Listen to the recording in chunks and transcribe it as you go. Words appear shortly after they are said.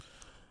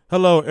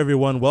Hello,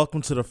 everyone.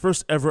 Welcome to the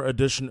first ever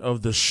edition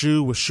of The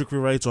Shoe with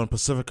Shukri Wrights on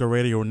Pacifica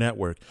Radio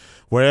Network.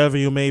 Wherever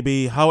you may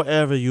be,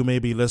 however you may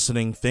be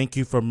listening, thank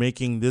you for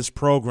making this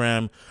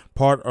program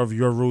part of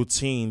your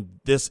routine.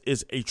 This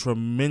is a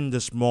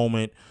tremendous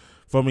moment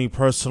for me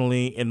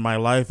personally in my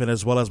life and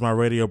as well as my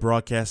radio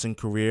broadcasting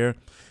career.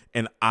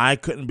 And I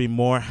couldn't be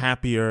more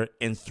happier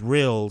and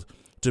thrilled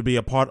to be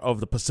a part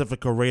of the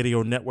Pacifica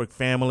Radio Network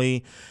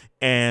family.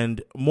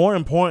 And more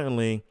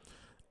importantly,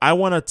 I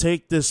want to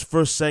take this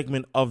first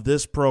segment of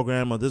this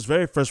program, or this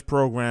very first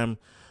program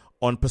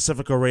on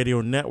Pacifica Radio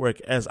Network,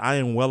 as I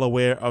am well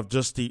aware of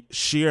just the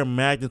sheer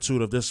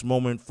magnitude of this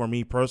moment for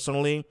me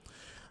personally,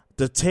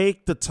 to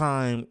take the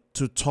time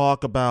to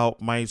talk about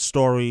my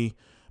story,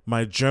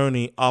 my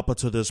journey up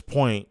until this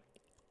point.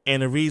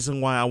 And the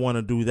reason why I want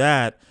to do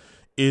that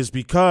is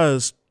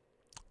because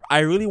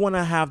I really want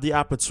to have the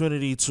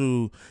opportunity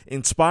to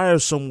inspire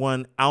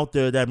someone out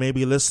there that may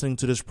be listening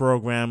to this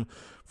program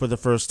for the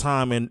first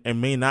time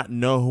and may not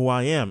know who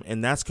I am,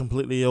 and that's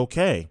completely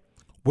okay.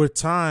 With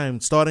time,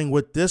 starting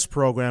with this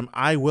program,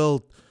 I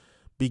will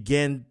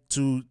begin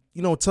to,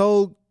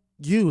 tell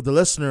you, the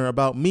listener,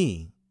 about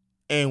me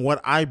and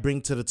what I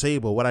bring to the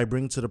table, what I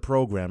bring to the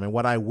program, and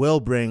what I will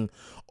bring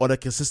on a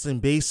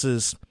consistent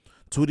basis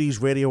to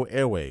these radio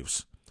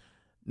airwaves.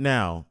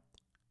 Now,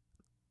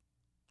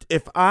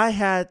 if I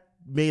had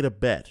made a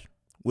bet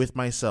with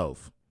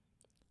myself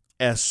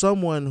as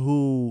someone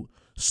who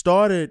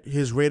started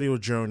his radio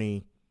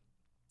journey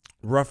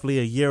roughly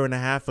a year and a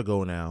half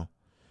ago now,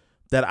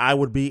 that I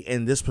would be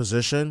in this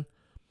position,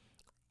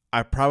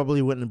 I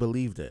probably wouldn't have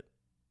believed it.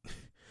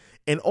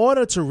 In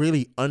order to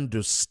really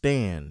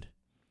understand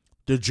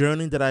the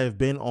journey that I have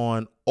been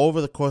on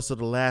over the course of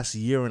the last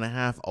year and a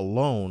half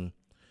alone,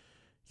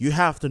 you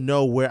have to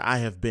know where I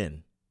have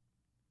been.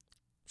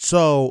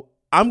 So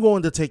I'm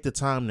going to take the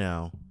time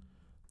now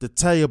to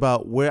tell you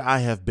about where I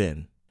have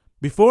been.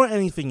 Before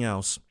anything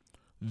else,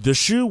 The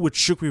Shoe with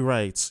Shukri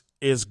Wrights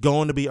is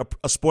going to be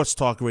a sports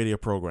talk radio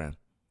program.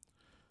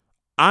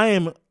 I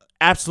am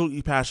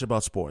absolutely passionate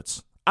about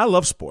sports. I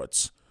love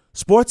sports.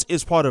 Sports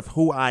is part of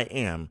who I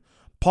am,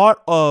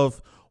 part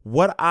of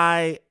what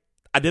I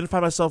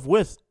identify myself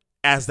with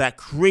as that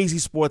crazy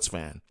sports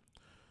fan.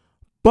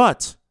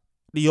 But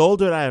the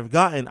older that I have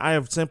gotten, I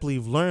have simply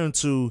learned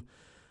to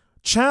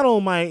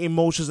channel my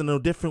emotions in a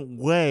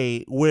different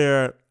way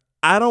where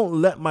I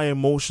don't let my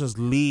emotions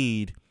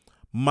lead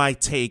my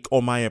take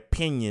or my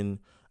opinion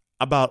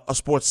about a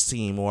sports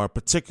team or a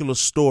particular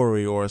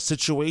story or a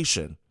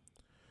situation.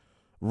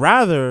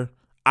 Rather,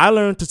 I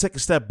learned to take a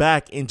step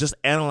back and just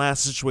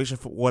analyze the situation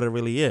for what it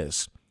really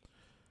is.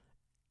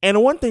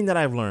 And one thing that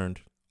I've learned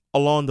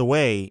along the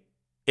way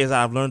is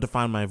I've learned to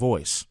find my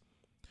voice.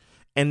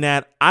 And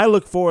that I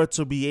look forward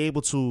to be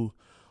able to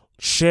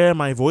share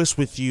my voice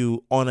with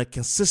you on a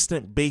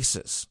consistent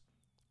basis.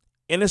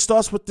 And it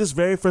starts with this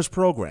very first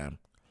program.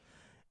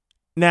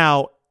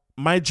 Now,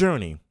 my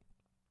journey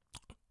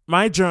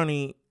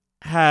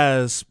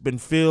has been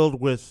filled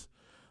with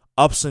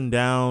ups and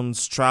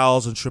downs,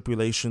 trials and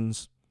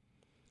tribulations.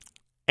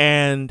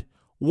 And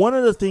one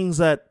of the things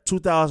that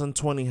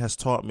 2020 has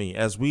taught me,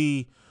 as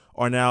we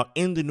are now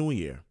in the new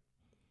year,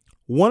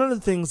 one of the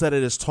things that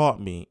it has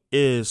taught me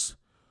is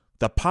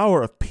the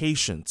power of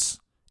patience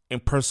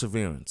and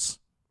perseverance.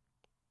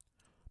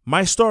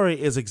 My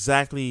story is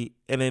exactly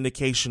an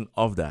indication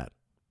of that.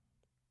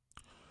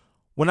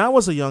 When I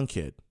was a young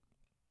kid,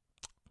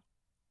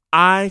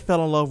 I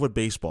fell in love with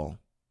baseball.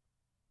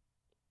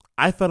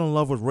 I fell in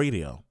love with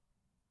radio.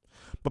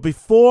 But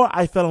before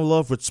I fell in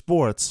love with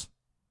sports,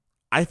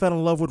 I fell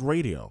in love with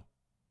radio.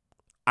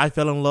 I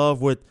fell in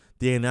love with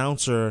the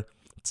announcer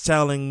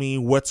telling me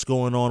what's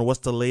going on,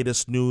 what's the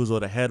latest news or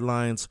the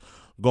headlines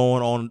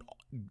going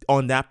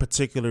on that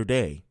particular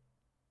day.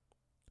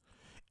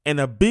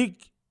 And a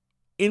big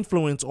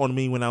influence on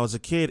me when I was a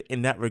kid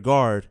in that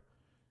regard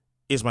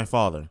is my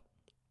father.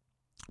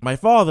 My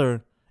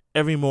father,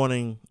 every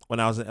morning when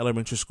I was in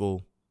elementary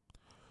school,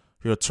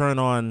 he'll turn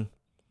on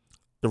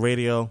the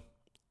radio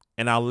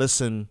and I'll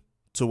listen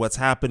to what's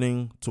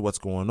happening, to what's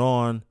going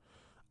on.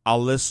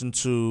 I'll listen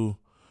to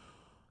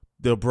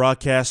the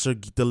broadcaster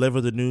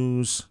deliver the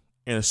news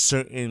in a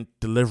certain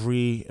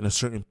delivery, in a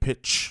certain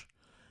pitch.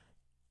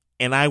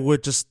 And I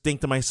would just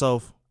think to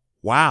myself,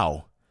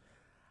 wow,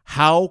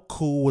 how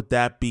cool would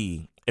that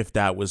be if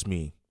that was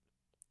me?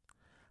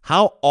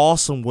 How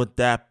awesome would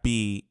that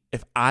be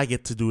if I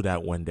get to do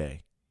that one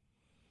day?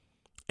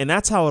 And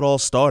that's how it all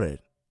started.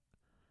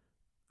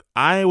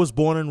 I was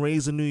born and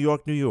raised in New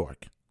York, New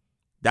York.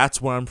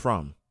 That's where I'm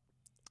from.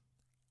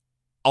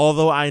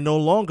 Although I no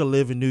longer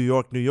live in New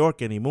York, New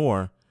York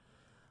anymore,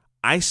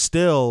 I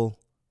still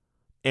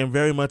am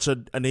very much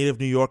a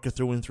native New Yorker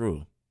through and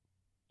through.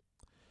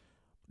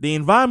 The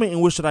environment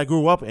in which that I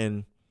grew up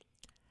in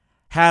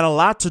had a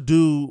lot to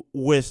do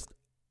with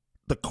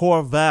the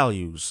core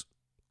values,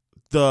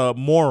 the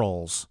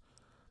morals,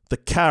 the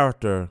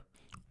character,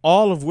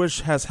 all of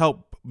which has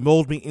helped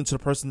mold me into the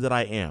person that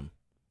I am.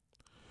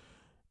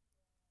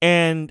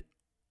 And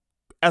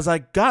as I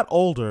got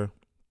older,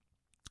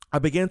 I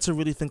began to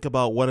really think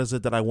about what is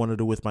it that I want to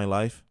do with my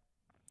life?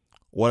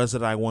 What is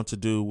it I want to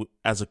do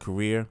as a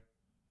career?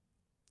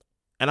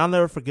 And I'll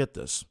never forget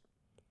this.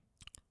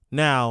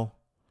 Now,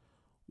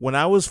 when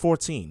I was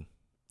 14,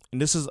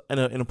 and this is an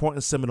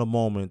important seminal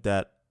moment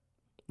that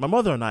my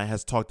mother and I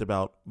has talked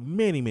about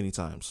many, many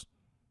times.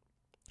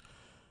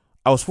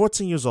 I was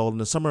 14 years old in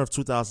the summer of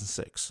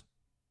 2006.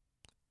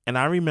 And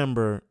I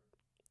remember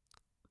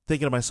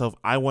thinking to myself,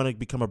 I want to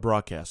become a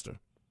broadcaster.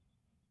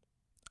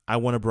 I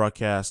want to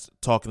broadcast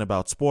talking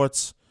about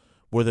sports,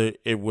 whether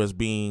it was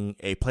being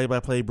a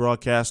play-by-play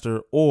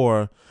broadcaster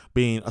or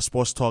being a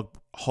sports talk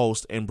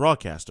host and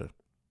broadcaster.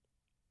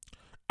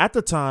 At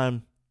the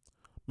time,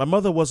 my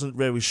mother wasn't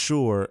very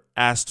sure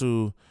as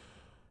to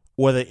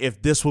whether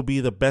if this would be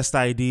the best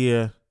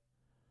idea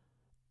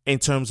in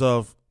terms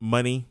of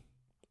money,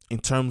 in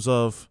terms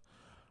of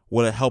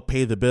will it help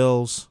pay the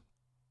bills,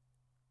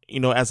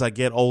 as I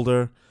get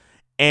older.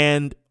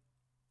 And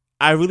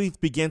I really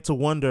began to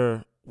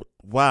wonder,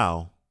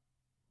 wow,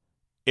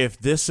 if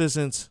this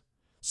isn't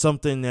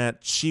something that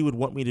she would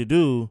want me to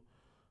do,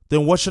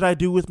 then what should I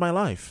do with my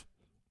life?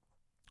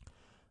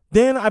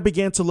 Then I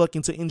began to look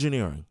into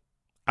engineering.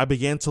 I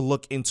began to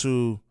look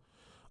into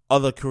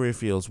other career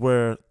fields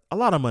where a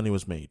lot of money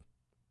was made.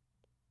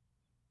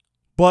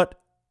 But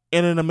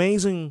in an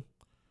amazing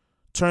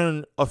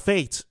turn of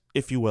fate,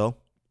 if you will,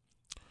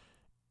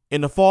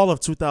 in the fall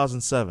of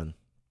 2007,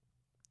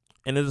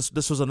 and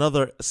this was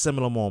another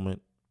seminal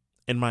moment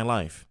in my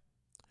life,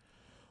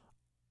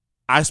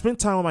 I spent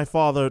time with my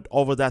father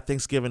over that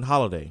Thanksgiving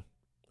holiday.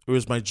 It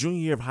was my junior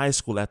year of high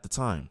school at the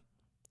time.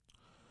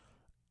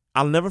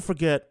 I'll never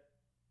forget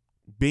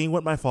being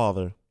with my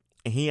father,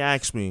 and he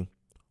asked me,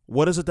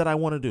 what is it that I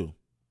want to do?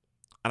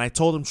 And I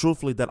told him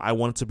truthfully that I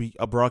wanted to be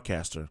a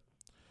broadcaster.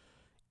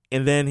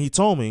 And then he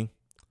told me,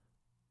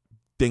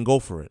 then go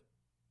for it.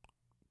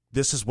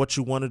 This is what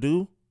you want to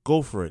do?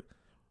 Go for it.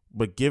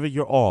 But give it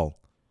your all.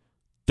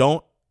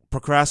 Don't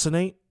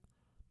procrastinate.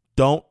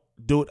 Don't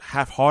do it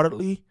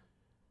half-heartedly.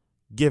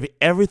 Give it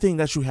everything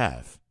that you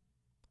have.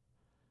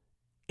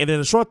 And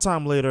then a short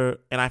time later,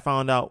 and I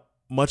found out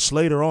much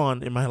later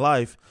on in my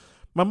life,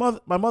 my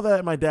mother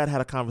and my dad had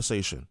a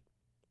conversation.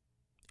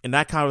 And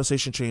that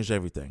conversation changed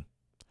everything.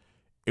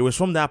 It was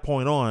from that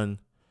point on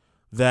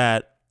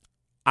that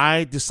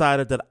I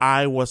decided that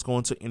I was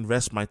going to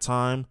invest my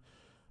time,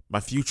 my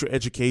future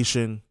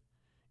education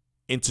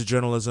into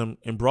journalism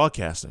and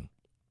broadcasting.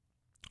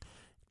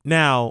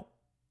 Now,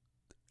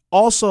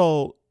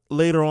 also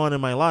later on in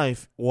my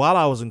life, while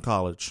I was in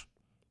college,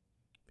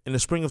 in the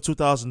spring of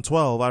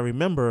 2012, I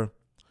remember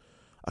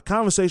a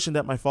conversation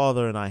that my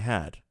father and I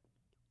had.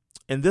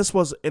 And this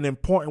was an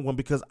important one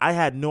because I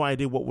had no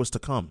idea what was to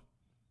come.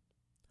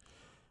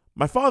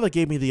 My father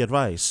gave me the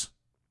advice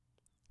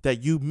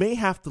that you may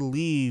have to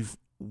leave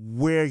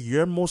where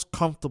you're most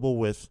comfortable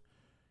with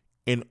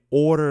in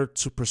order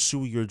to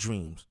pursue your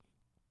dreams.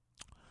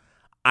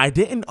 I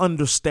didn't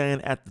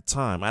understand at the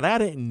time, and I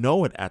didn't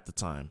know it at the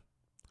time,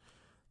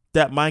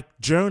 that my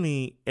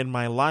journey in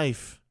my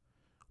life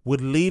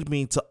would lead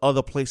me to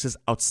other places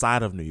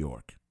outside of New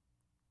York.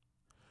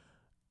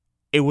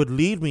 It would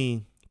lead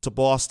me to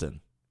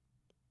Boston.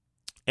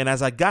 And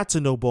as I got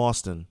to know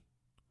Boston,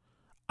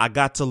 I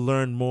got to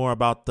learn more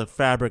about the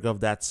fabric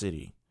of that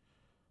city,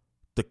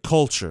 the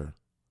culture,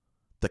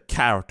 the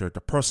character,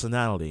 the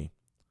personality,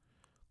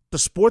 the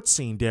sports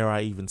scene, dare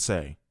I even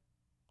say.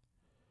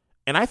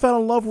 And I fell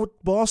in love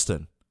with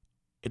Boston.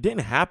 It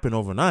didn't happen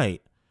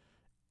overnight.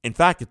 In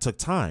fact, it took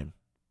time.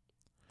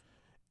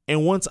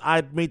 And once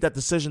I made that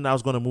decision that I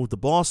was going to move to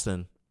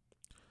Boston,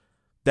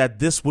 that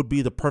this would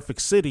be the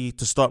perfect city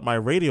to start my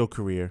radio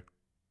career,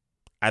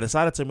 I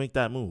decided to make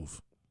that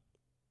move.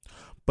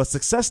 But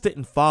success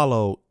didn't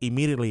follow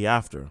immediately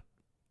after.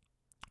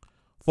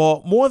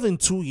 For more than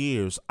 2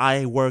 years,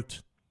 I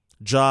worked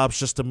jobs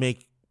just to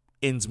make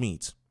ends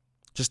meet,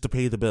 just to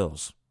pay the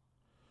bills.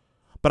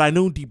 But I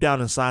knew deep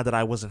down inside that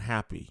I wasn't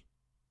happy.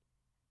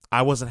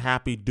 I wasn't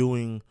happy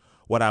doing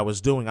what I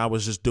was doing. I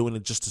was just doing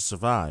it just to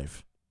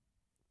survive.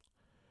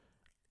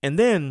 And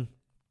then,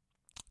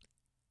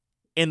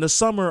 in the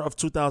summer of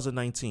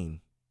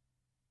 2019,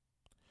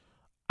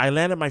 I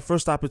landed my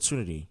first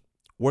opportunity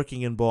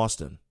working in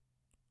Boston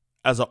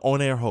as an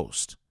on-air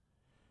host,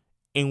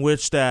 in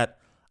which that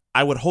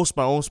I would host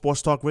my own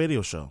sports talk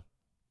radio show.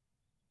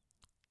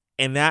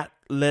 And that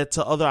led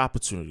to other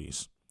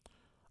opportunities.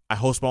 I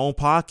host my own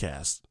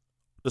podcast.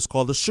 It's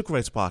called the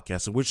Shukri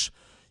podcast, in which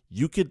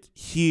you could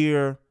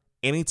hear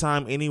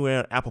anytime,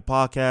 anywhere, Apple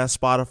Podcasts,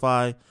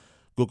 Spotify,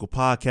 Google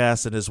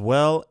Podcasts, and as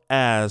well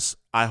as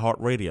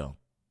iHeartRadio.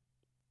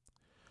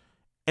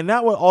 And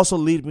that would also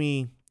lead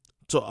me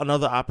to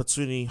another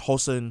opportunity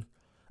hosting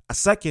a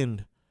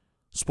second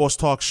sports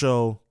talk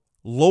show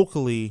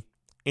locally,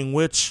 in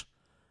which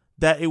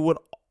that it would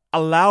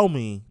allow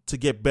me to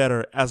get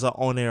better as an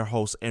on-air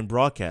host and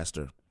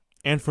broadcaster.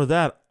 And for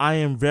that, I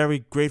am very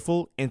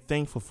grateful and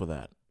thankful for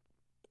that.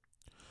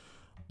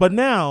 But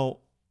now,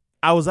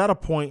 I was at a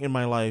point in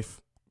my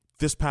life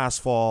this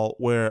past fall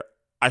where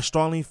I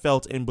strongly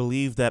felt and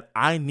believed that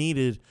I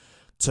needed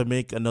to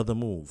make another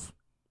move.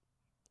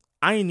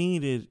 I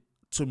needed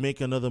to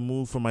make another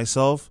move for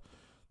myself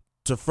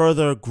to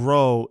further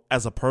grow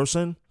as a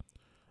person,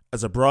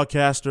 as a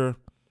broadcaster,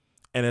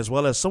 and as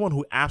well as someone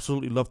who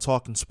absolutely loved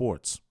talking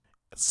sports.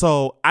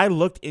 So I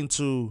looked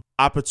into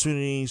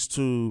opportunities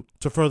to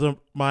further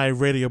my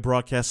radio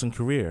broadcasting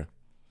career.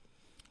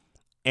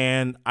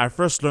 And I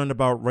first learned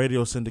about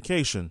radio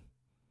syndication.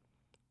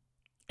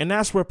 And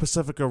that's where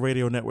Pacifica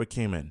Radio Network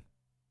came in.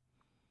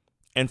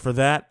 And for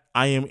that,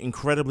 I am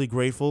incredibly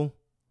grateful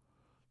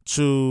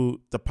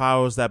to the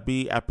powers that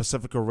be at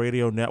Pacifica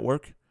Radio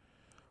Network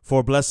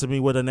for blessing me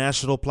with a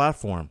national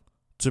platform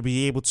to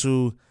be able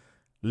to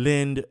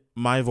lend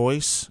my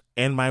voice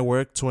and my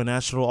work to a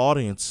national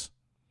audience.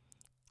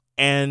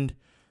 And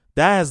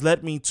that has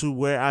led me to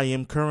where I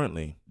am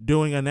currently,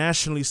 doing a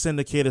nationally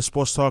syndicated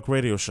sports talk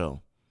radio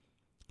show.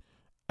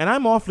 And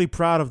I'm awfully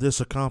proud of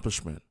this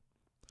accomplishment.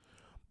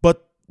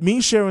 But me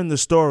sharing the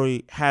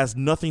story has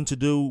nothing to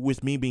do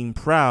with me being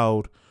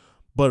proud,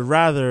 but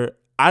rather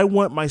I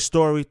want my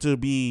story to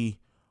be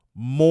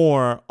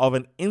more of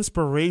an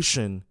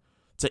inspiration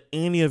to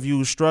any of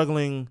you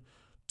struggling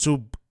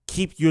to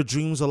keep your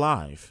dreams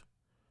alive,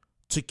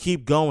 to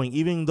keep going,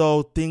 even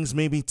though things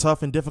may be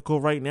tough and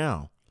difficult right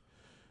now.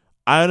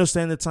 I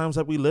understand the times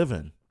that we live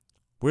in.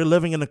 We're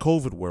living in a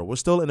COVID world. We're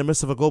still in the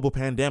midst of a global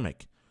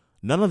pandemic.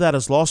 None of that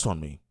is lost on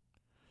me.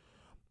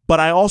 But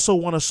I also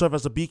want to serve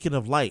as a beacon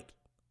of light,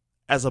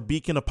 as a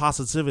beacon of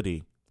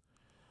positivity,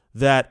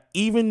 that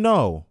even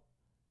though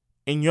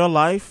in your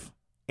life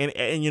and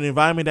in your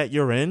environment that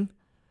you're in,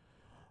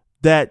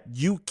 that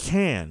you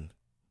can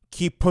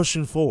keep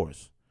pushing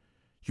forth.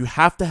 You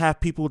have to have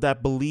people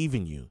that believe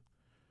in you.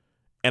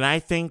 And I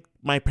thank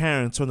my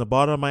parents from the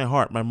bottom of my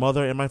heart, my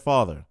mother and my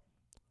father,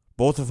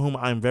 both of whom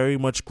I'm very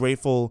much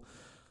grateful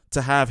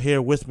to have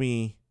here with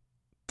me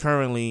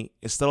currently,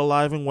 is still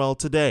alive and well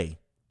today,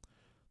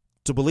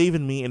 to believe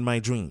in me and my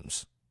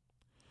dreams.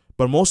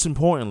 But most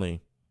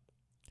importantly,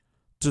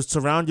 to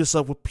surround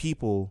yourself with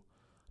people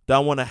that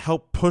want to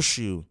help push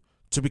you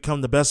to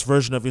become the best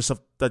version of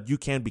yourself that you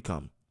can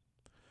become.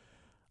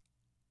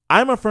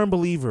 I'm a firm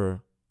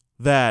believer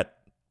that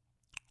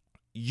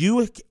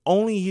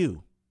only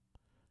you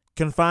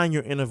can find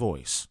your inner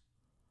voice.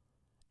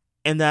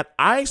 And that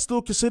I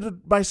still consider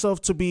myself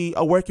to be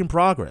a work in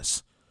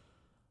progress.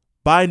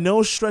 By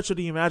no stretch of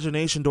the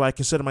imagination do I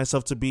consider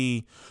myself to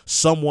be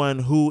someone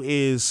who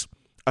is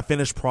a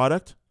finished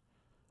product.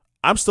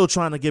 I'm still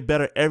trying to get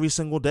better every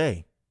single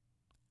day.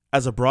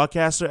 As a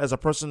broadcaster, as a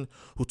person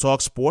who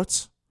talks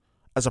sports,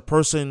 as a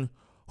person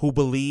who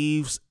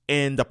believes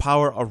in the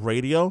power of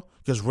radio,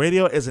 because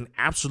radio is an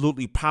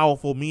absolutely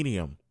powerful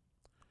medium.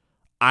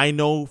 I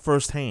know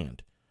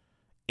firsthand.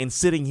 And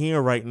sitting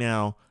here right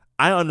now,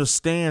 I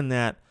understand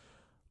that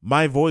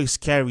my voice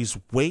carries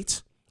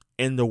weight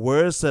and the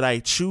words that I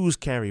choose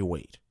carry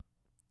weight.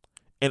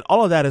 And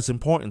all of that is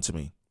important to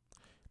me.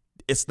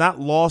 It's not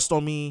lost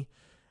on me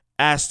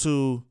as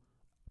to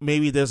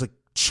maybe there's a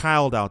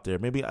child out there,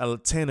 maybe a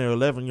 10 or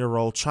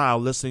 11-year-old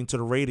child listening to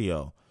the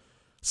radio,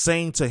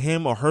 saying to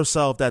him or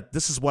herself that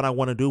this is what I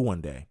want to do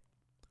one day.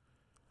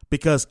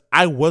 Because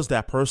I was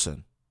that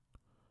person.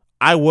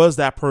 I was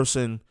that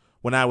person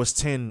when I was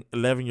 10,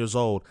 11 years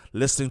old,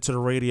 listening to the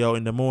radio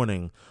in the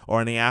morning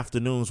or in the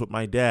afternoons with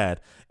my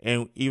dad,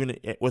 and even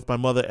with my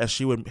mother as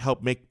she would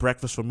help make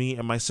breakfast for me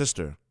and my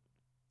sister.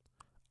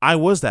 I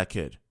was that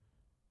kid.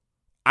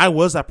 I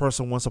was that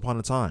person once upon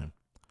a time.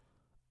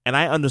 And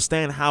I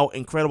understand how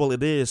incredible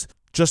it is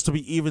just to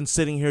be even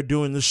sitting here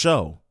doing this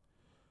show.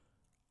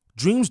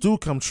 Dreams do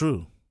come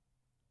true.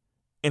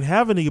 And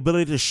having the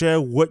ability to share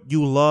what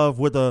you love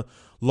with a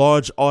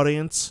large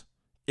audience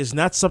is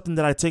not something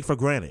that I take for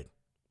granted.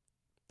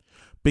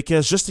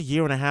 Because just a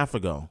year and a half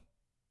ago,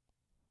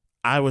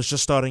 I was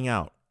just starting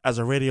out as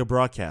a radio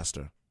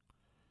broadcaster.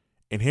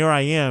 And here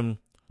I am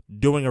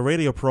doing a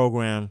radio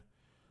program,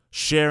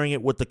 sharing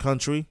it with the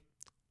country,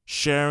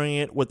 sharing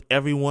it with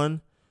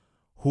everyone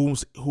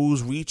whose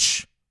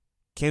reach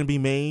can be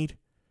made,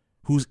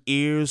 whose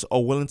ears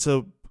are willing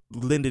to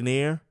lend an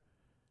ear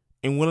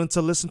and willing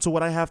to listen to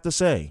what I have to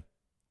say.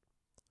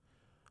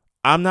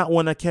 I'm not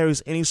one that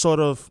carries any sort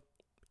of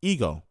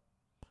ego.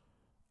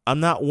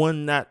 I'm not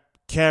one that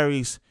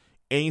carries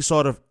any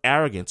sort of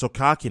arrogance or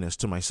cockiness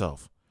to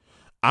myself.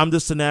 I'm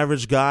just an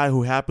average guy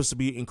who happens to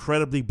be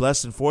incredibly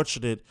blessed and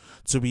fortunate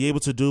to be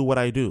able to do what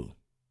I do.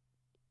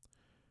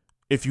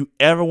 If you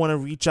ever want to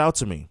reach out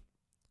to me,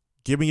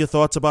 give me your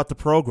thoughts about the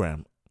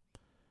program,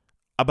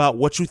 about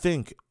what you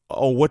think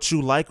or what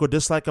you like or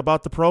dislike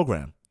about the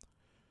program.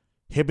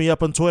 Hit me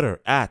up on Twitter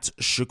at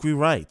Shukri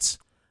Wrights.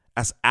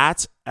 That's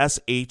at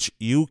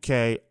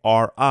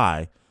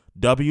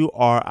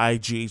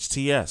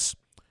SHUKRIWRIGHTS.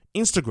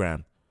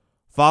 Instagram.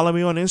 Follow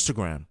me on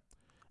Instagram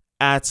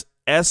at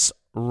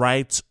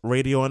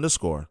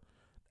SWrightsRadio_.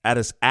 That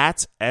is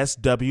at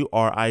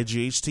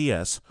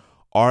SWRIGHTS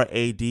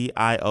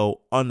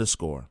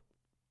RADIO_.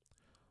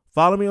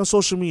 Follow me on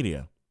social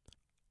media.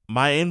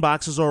 My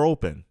inboxes are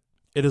open.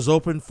 It is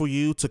open for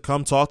you to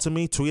come talk to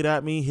me, tweet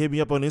at me, hit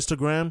me up on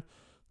Instagram,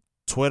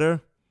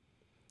 Twitter,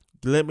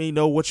 let me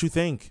know what you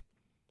think.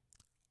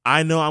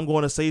 I know I'm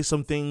going to say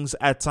some things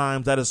at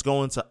times that is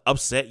going to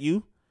upset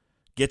you,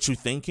 get you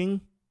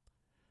thinking.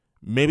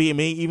 Maybe it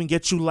may even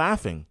get you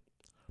laughing.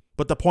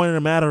 But the point of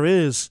the matter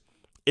is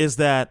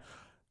that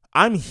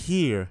I'm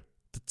here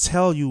to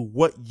tell you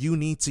what you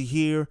need to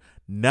hear,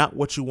 not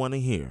what you want to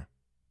hear.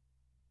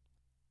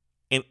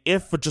 And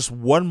if for just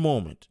one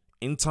moment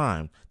in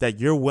time that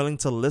you're willing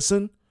to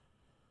listen,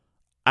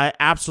 I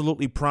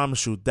absolutely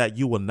promise you that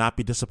you will not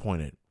be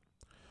disappointed.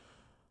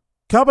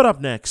 Coming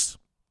up next,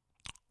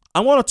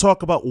 I want to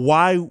talk about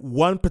why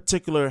one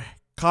particular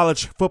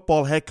college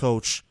football head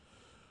coach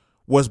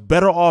was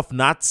better off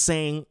not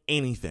saying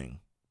anything.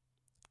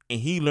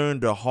 And he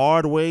learned the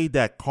hard way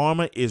that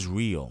karma is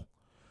real.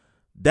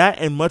 That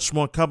and much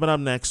more coming up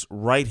next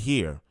right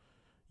here.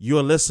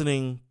 You're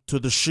listening to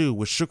The Shoe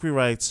with Shukri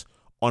Wrights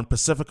on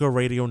Pacifica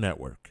Radio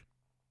Network.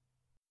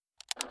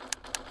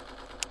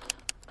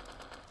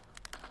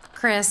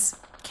 Chris,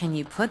 can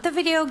you put the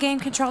video game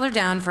controller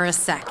down for a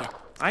second?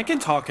 I can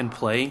talk and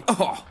play.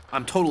 Oh,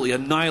 I'm totally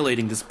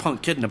annihilating this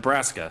punk kid in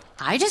Nebraska.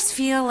 I just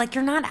feel like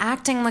you're not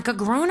acting like a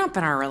grown-up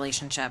in our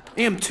relationship.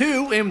 Am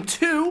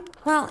too.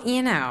 Well,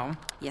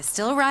 you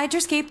still ride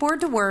your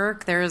skateboard to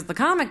work, there's the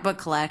comic book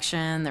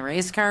collection, the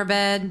race car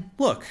bed.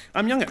 Look,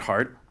 I'm young at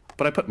heart,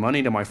 but I put money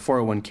into my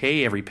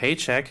 401k every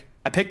paycheck.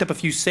 I picked up a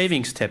few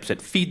savings tips at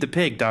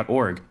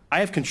feedthepig.org.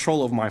 I have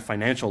control over my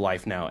financial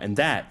life now, and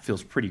that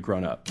feels pretty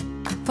grown up.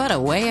 Put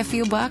away a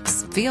few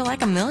bucks, feel like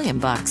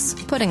 $1,000,000.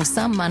 Putting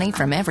some money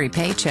from every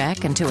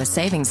paycheck into a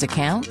savings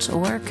account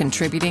or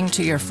contributing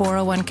to your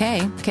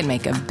 401k can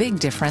make a big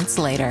difference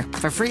later.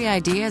 For free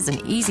ideas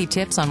and easy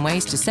tips on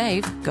ways to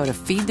save, go to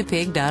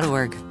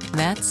feedthepig.org.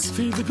 That's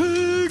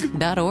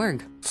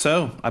feedthepig.org.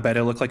 So, I bet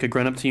I look like a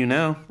grown up to you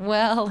now.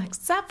 Well,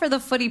 except for the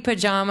footy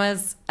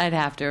pajamas, I'd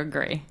have to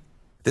agree.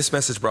 This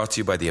message brought to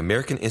you by the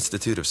American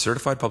Institute of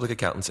Certified Public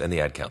Accountants and the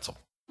Ad Council.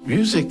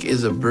 Music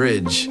is a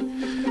bridge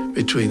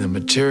between the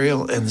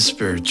material and the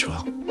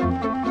spiritual.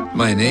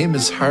 My name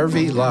is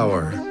Harvey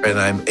Lauer, and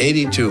I'm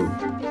 82.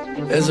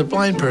 As a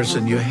blind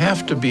person, you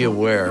have to be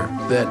aware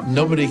that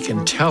nobody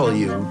can tell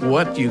you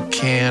what you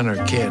can or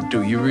can't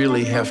do. You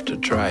really have to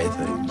try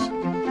things.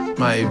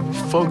 My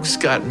folks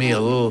got me a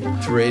little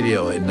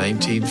radio in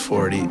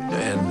 1940,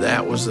 and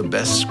that was the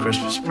best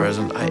Christmas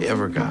present I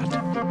ever got.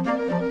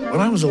 When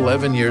I was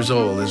 11 years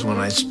old is when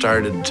I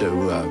started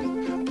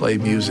to play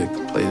music,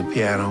 play the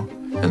piano,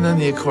 and then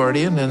the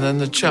accordion, and then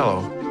the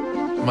cello.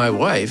 My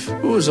wife,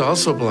 who was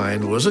also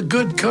blind, was a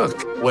good cook.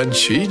 When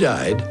she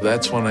died,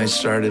 that's when I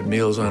started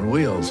Meals on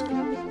Wheels.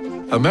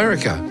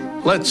 America,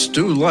 let's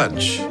do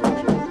lunch.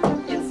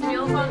 It's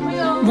Meals on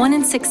Wheels. 1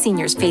 in 6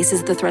 seniors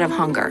faces the threat of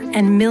hunger,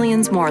 and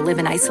millions more live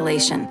in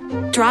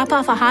isolation. Drop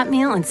off a hot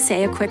meal and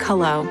say a quick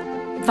hello.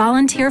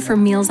 Volunteer for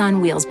Meals on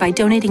Wheels by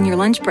donating your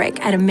lunch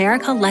break at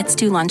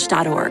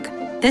americaletsdolunch.org.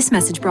 This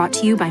message brought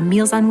to you by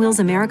Meals on Wheels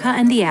America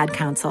and the Ad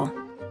Council.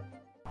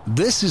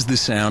 This is the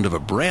sound of a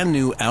brand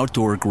new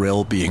outdoor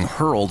grill being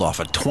hurled off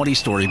a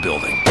 20-story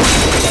building.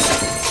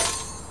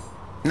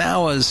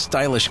 Now a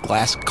stylish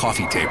glass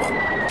coffee table.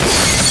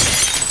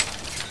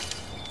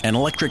 An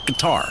electric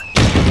guitar.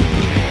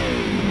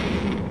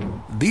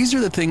 These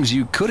are the things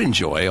you could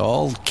enjoy,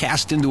 all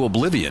cast into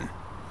oblivion.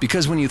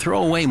 Because when you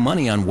throw away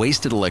money on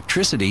wasted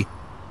electricity,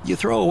 you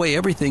throw away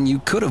everything you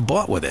could have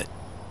bought with it.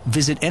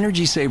 Visit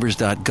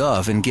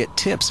EnergySavers.gov and get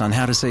tips on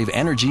how to save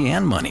energy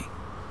and money.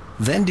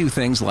 Then do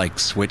things like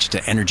switch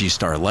to Energy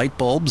Star light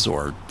bulbs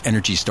or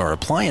Energy Star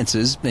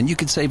appliances, and you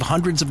could save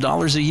hundreds of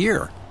dollars a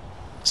year.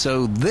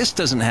 So this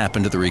doesn't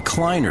happen to the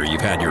recliner you've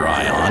had your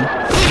eye on,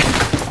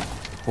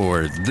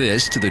 or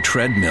this to the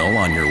treadmill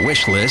on your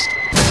wish list,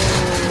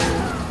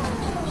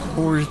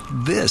 or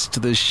this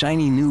to the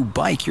shiny new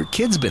bike your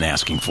kid's been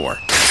asking for.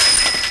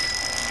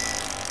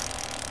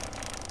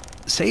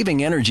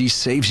 Saving energy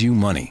saves you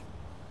money.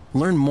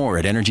 Learn more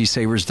at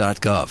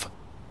EnergySavers.gov.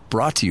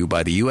 Brought to you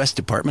by the U.S.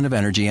 Department of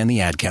Energy and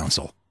the Ad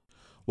Council.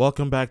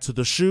 Welcome back to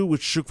The Shoe with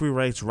Shukri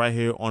Wrights right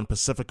here on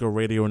Pacifica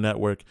Radio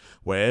Network.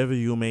 Wherever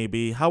you may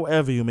be,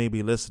 however you may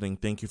be listening,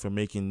 thank you for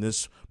making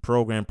this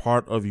program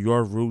part of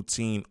your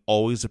routine.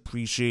 Always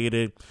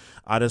appreciated.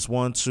 I just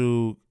want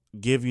to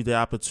give you the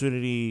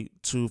opportunity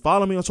to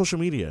follow me on social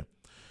media.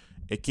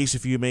 In case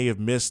if you may have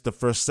missed the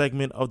first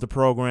segment of the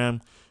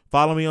program,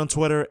 follow me on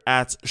Twitter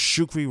at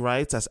Shukri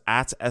Wrights. That's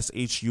at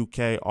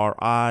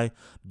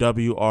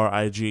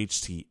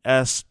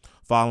SHUKRIWRIGHTS.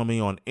 Follow me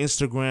on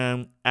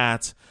Instagram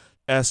at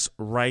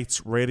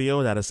SWrights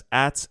Radio. That is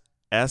at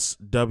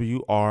SWRIGHTS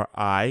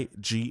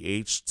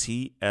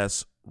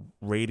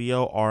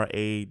Radio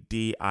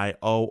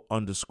RADIO_.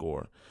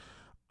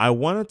 I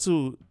wanted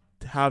to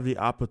have the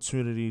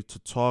opportunity to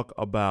talk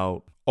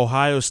about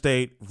Ohio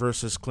State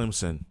versus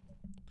Clemson.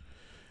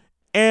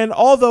 And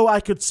although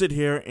I could sit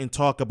here and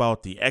talk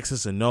about the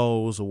X's and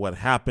O's of what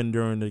happened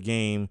during the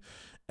game,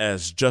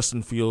 as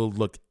Justin Fields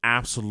looked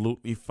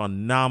absolutely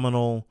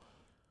phenomenal,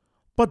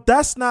 but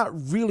that's not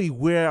really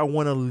where I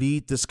want to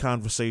lead this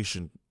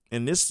conversation.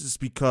 And this is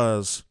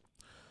because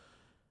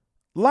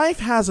life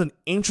has an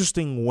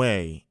interesting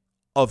way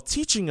of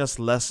teaching us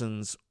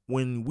lessons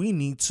when we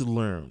need to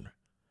learn.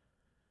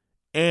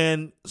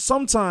 And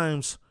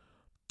sometimes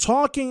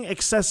talking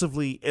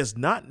excessively is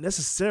not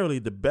necessarily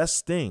the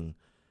best thing.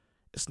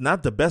 It's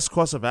not the best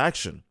course of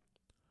action.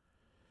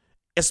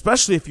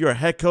 Especially if you're a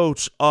head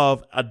coach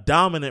of a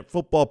dominant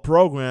football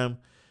program,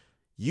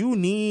 you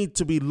need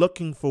to be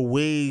looking for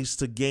ways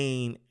to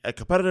gain a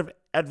competitive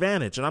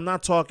advantage. And I'm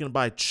not talking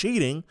by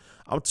cheating.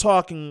 I'm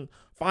talking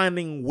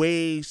finding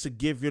ways to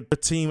give your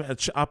team an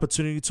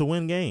opportunity to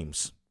win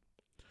games.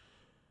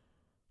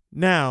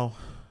 Now,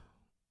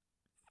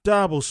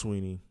 Dabo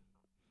Swinney,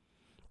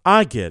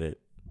 I get it.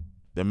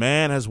 The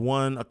man has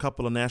won a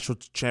couple of national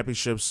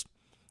championships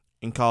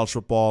in college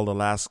football the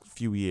last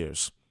few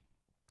years.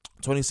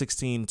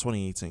 2016,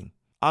 2018.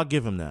 I'll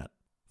give him that.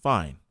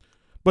 Fine.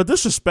 But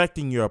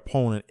disrespecting your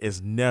opponent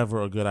is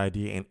never a good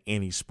idea in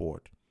any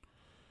sport.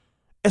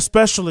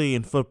 Especially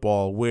in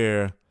football,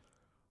 where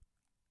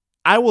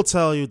I will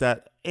tell you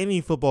that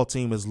any football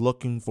team is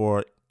looking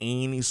for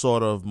any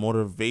sort of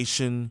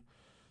motivation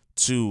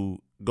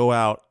to go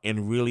out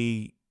and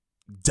really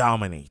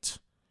dominate,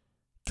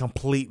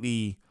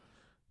 completely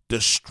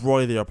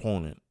destroy their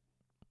opponent.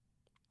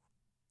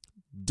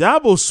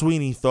 Dabo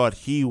Swinney thought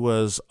he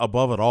was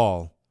above it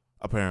all,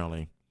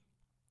 apparently,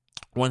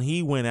 when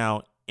he went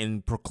out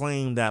and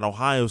proclaimed that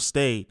Ohio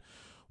State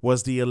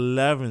was the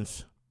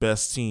 11th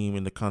best team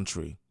in the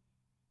country.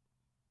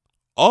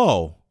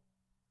 Oh,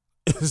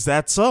 is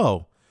that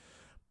so?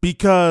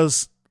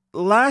 Because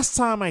last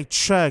time I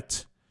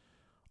checked,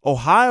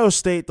 Ohio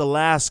State the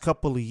last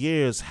couple of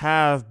years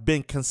have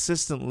been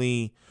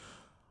consistently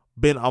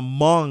been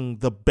among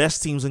the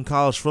best teams in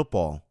college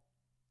football.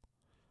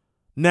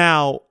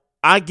 Now,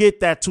 I get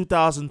that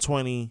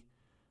 2020,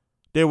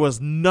 there was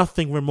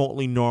nothing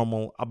remotely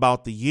normal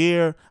about the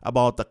year,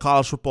 about the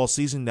college football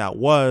season that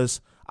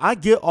was. I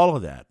get all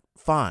of that.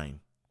 Fine.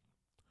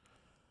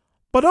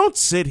 But don't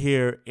sit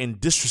here and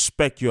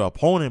disrespect your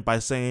opponent by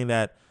saying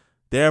that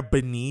they're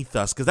beneath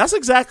us, because that's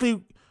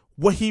exactly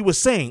what he was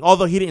saying,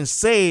 although he didn't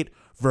say it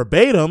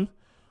verbatim,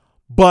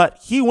 but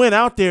he went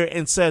out there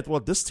and said,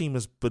 well, this team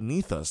is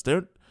beneath us.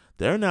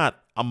 They're not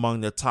among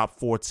the top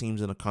 4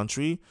 teams in the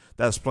country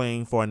that's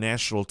playing for a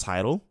national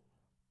title.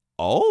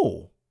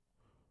 Oh,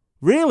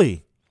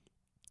 really?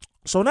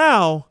 So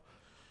now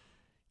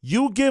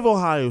you give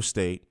Ohio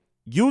State,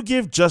 you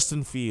give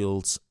Justin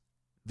Fields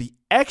the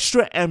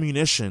extra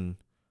ammunition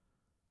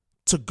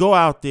to go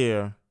out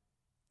there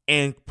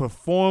and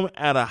perform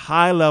at a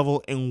high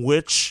level in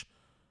which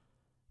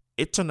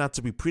it turned out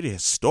to be pretty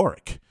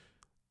historic,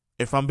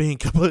 if I'm being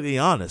completely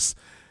honest.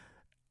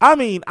 I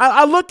mean,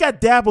 I look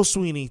at Dabo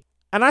Swinney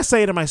and I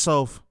say to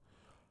myself,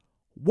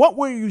 what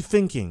were you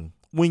thinking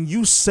when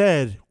you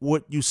said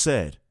what you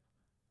said?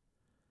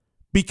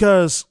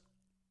 Because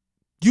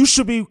you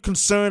should be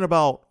concerned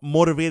about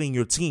motivating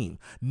your team,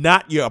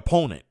 not your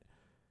opponent.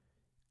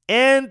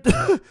 And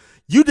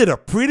you did a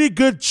pretty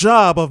good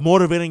job of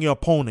motivating your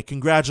opponent.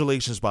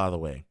 Congratulations, by the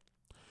way.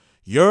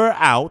 You're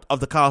out of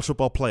the college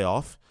football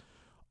playoff.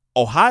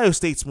 Ohio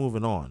State's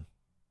moving on.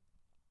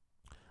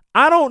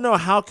 I don't know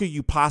how could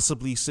you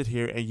possibly sit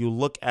here and you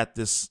look at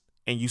this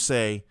and you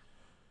say,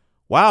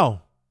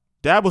 wow,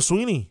 Dabo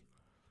Swinney,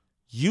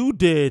 you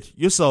did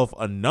yourself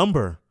a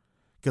number.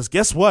 Because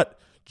guess what?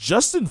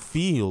 Justin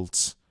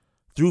Fields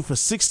threw for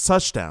 6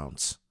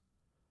 touchdowns.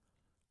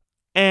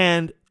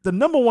 And the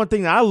number one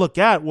thing that I look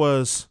at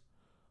was,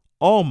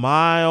 oh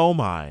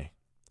my.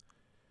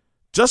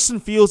 Justin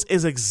Fields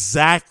is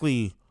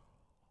exactly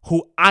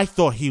who I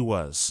thought he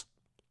was.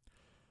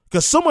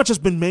 Because so much has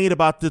been made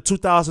about the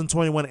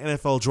 2021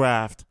 NFL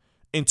draft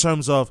in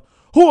terms of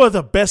who are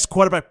the best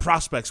quarterback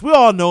prospects. We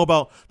all know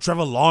about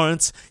Trevor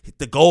Lawrence,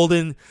 the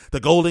golden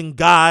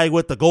guy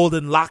with the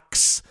golden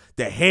locks,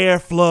 the hair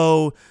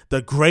flow,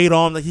 the great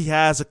arm that he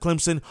has at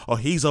Clemson. Or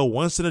he's a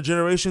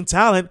once-in-a-generation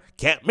talent,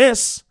 can't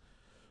miss.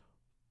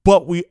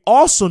 But we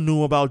also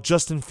knew about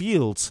Justin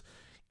Fields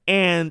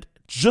and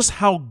just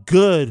how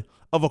good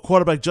of a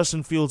quarterback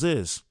Justin Fields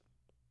is.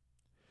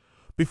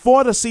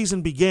 Before the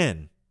season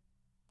began,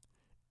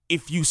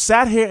 if you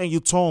sat here and you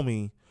told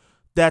me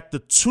that the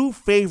 2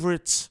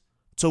 favorites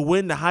to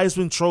win the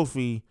Heisman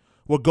Trophy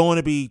were going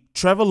to be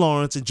Trevor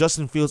Lawrence and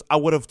Justin Fields, I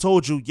would have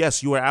told you,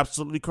 yes, you are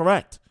absolutely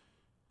correct.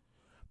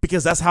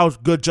 Because that's how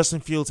good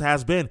Justin Fields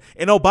has been.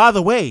 And oh, by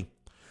the way,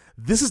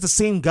 this is the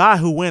same guy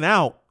who went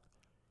out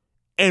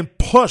and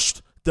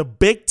pushed the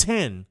Big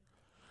Ten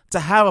to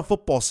have a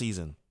football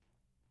season.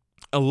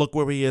 And look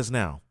where he is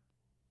now.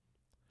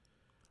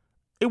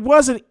 It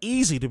wasn't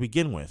easy to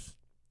begin with.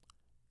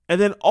 And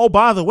then, oh,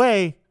 by the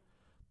way,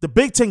 the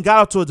Big Ten got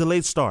out to a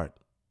delayed start.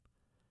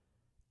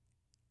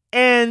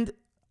 And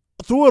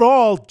through it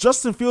all,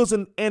 Justin Fields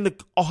and the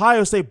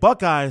Ohio State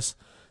Buckeyes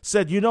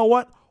said, you know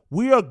what?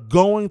 We are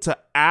going to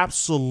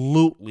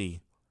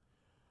absolutely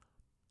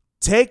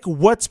take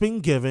what's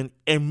been given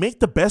and make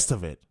the best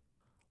of it.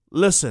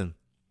 Listen,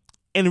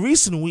 in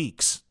recent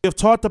weeks, we have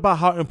talked about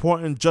how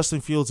important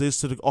Justin Fields is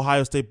to the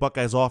Ohio State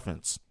Buckeyes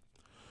offense.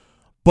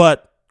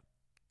 But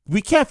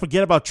we can't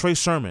forget about Trey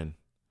Sermon.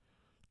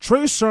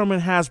 Trey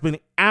Sermon has been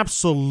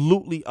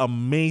absolutely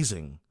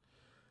amazing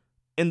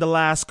in the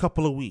last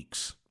couple of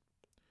weeks.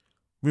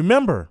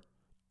 Remember,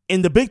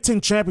 in the Big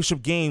Ten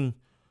Championship game,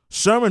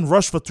 Sermon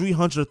rushed for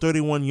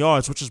 331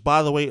 yards, which is,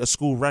 by the way, a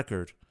school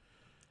record.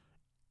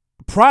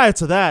 Prior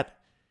to that,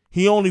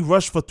 he only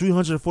rushed for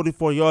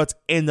 344 yards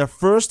in the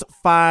first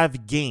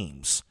 5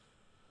 games.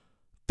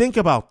 Think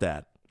about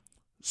that.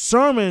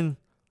 Sermon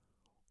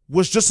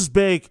was just as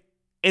big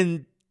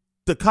in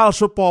the college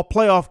football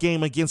playoff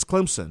game against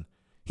Clemson.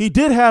 He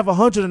did have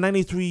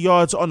 193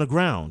 yards on the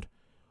ground,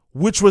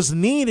 which was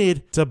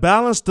needed to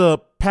balance the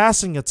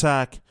passing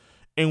attack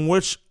in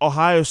which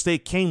Ohio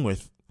State came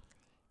with.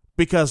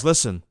 Because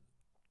listen,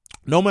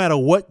 no matter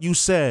what you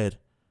said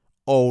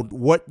or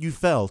what you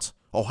felt,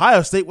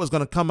 Ohio State was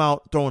going to come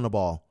out throwing the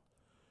ball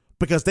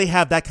because they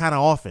have that kind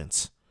of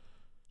offense.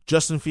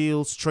 Justin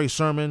Fields, Trey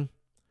Sermon.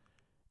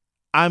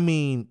 I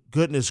mean,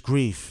 goodness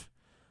grief.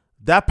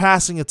 That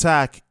passing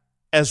attack,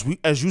 as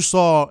you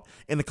saw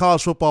in the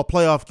college football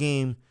playoff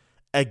game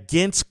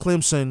against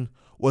Clemson,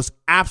 was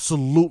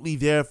absolutely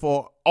there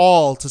for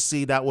all to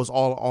see. That was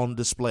all on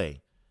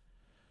display.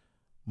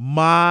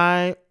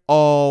 My,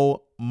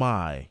 oh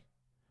my.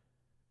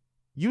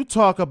 You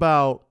talk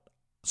about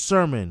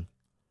Sermon,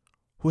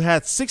 who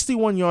had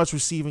 61 yards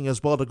receiving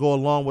as well to go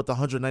along with the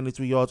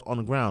 193 yards on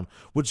the ground,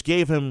 which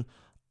gave him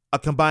a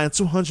combined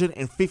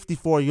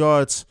 254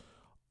 yards,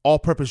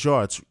 all-purpose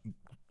yards,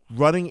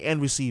 running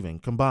and receiving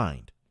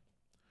combined.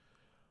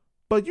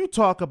 But you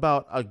talk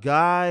about a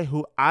guy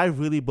who I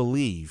really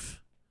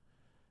believe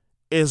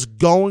is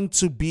going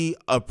to be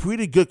a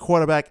pretty good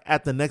quarterback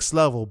at the next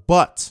level.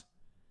 But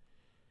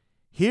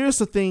here's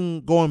the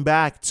thing going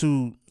back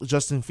to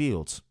Justin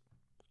Fields.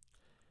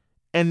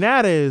 And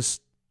that is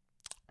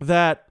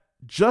that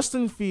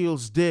Justin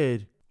Fields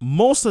did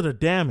most of the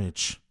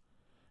damage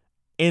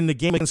in the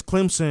game against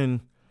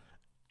Clemson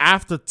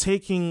after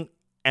taking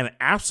an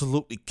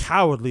absolutely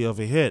cowardly of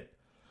a hit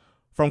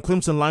from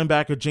Clemson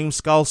linebacker James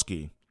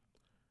Skalski,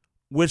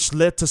 which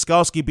led to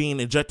Skalski being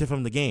ejected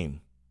from the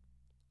game.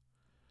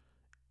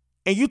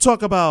 And you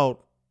talk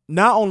about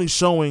not only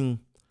showing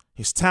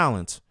his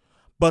talent,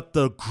 but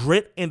the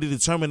grit and the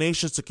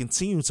determination to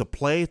continue to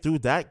play through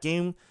that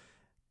game,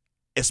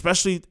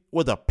 especially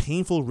with a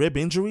painful rib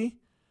injury.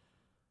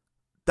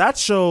 That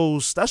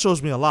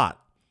shows me a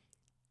lot.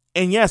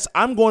 And yes,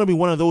 I'm going to be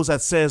one of those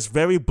that says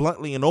very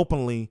bluntly and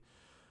openly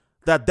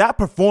that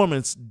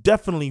performance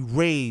definitely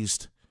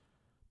raised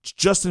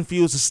Justin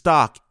Fields'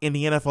 stock in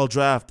the NFL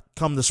draft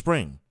come the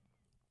spring.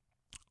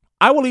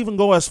 I will even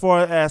go as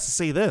far as to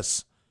say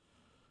this.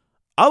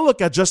 I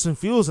look at Justin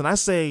Fields and I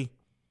say,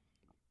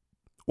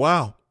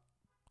 wow,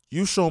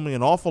 you show me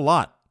an awful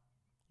lot.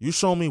 You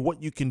show me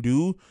what you can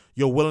do,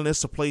 your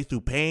willingness to play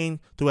through pain,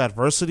 through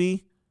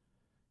adversity.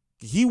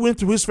 He went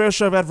through his fair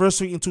share of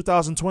adversity in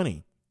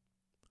 2020.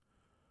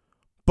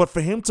 But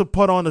for him to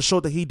put on the show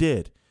that he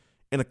did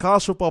in a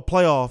college football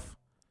playoff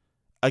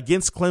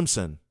against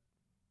Clemson,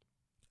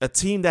 a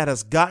team that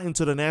has gotten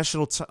to the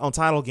national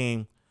title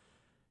game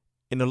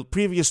in the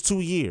previous 2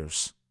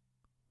 years,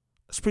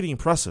 that's pretty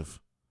impressive.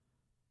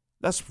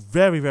 That's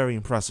very, very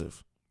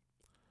impressive.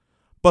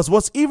 But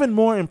what's even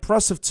more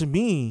impressive to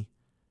me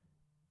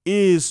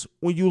is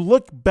when you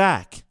look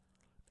back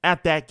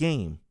at that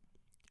game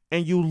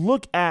and you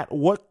look at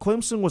what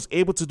Clemson was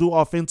able to do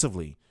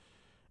offensively,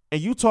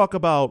 and you talk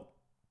about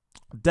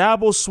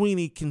Dabo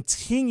Swinney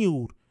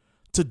continued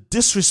to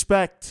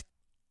disrespect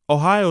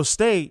Ohio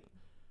State,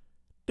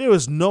 there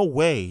is no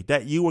way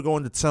that you were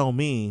going to tell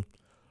me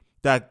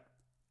that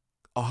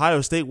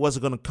Ohio State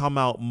wasn't going to come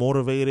out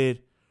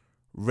motivated,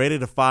 ready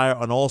to fire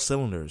on all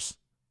cylinders.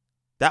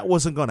 That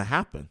wasn't going to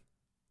happen.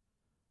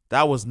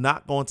 That was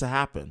not going to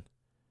happen.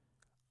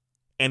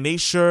 And they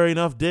sure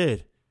enough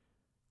did.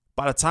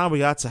 By the time we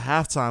got to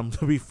halftime,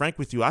 to be frank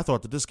with you, I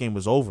thought that this game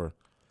was over.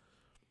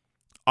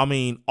 I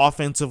mean,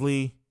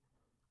 offensively,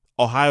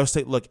 Ohio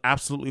State looked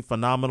absolutely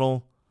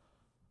phenomenal.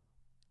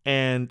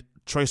 And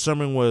Trey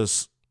Sermon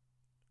was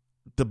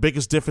the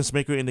biggest difference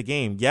maker in the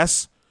game.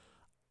 Yes,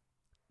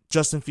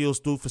 Justin Fields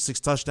threw for 6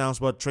 touchdowns,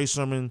 but Trey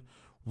Sermon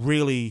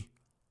really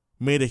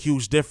made a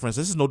huge difference.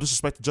 This is no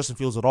disrespect to Justin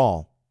Fields at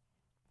all.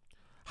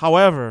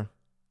 However,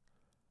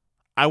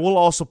 I will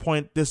also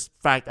point this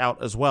fact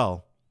out as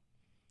well.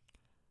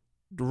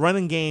 The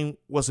running game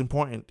was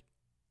important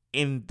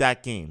in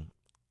that game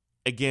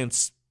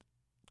against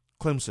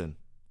Clemson.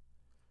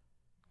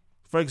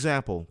 For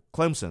example,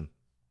 Clemson.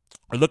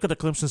 I look at the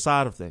Clemson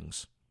side of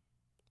things.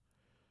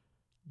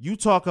 You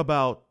talk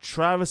about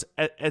Travis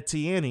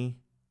Etienne.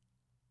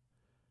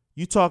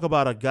 You talk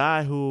about a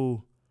guy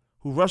who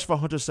rushed for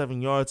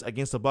 107 yards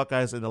against the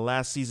Buckeyes in the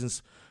last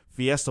season's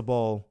Fiesta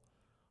Bowl.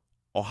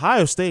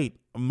 Ohio State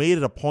made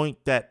it a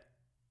point that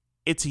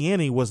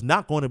Etienne was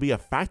not going to be a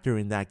factor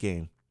in that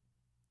game.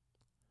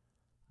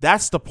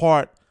 That's the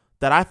part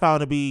that I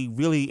found to be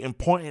really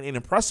important and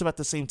impressive at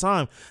the same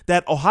time,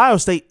 that Ohio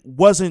State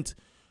wasn't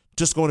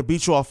just going to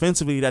beat you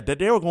offensively, that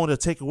they were going to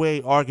take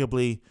away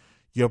arguably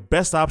your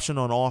best option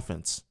on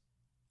offense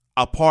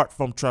apart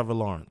from Trevor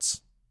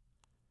Lawrence.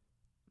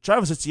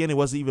 Travis Etienne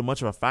wasn't even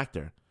much of a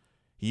factor.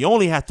 He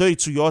only had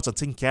 32 yards on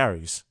 10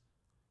 carries.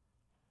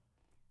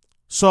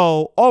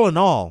 So, all in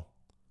all,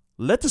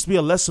 let this be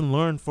a lesson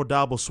learned for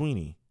Dabo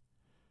Swinney.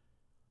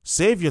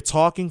 Save your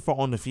talking for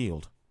on the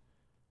field.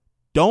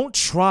 Don't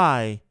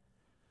try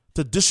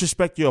to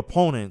disrespect your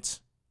opponent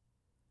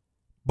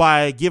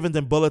by giving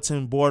them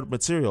bulletin board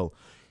material.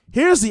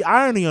 Here's the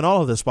irony on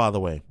all of this, by the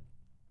way.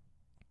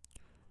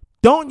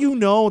 Don't you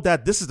know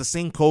that this is the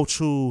same coach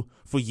who,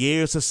 for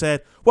years, has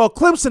said, well,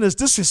 Clemson is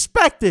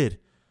disrespected.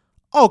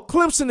 Oh,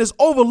 Clemson is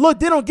overlooked.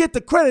 They don't get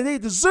the credit they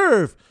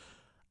deserve.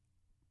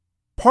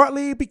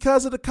 Partly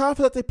because of the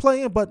conference that they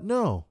play in, but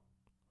no.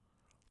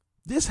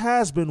 This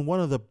has been one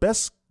of the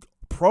best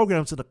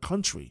programs in the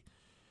country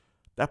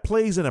that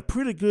plays in a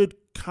pretty good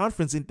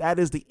conference, and that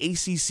is the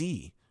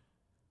ACC.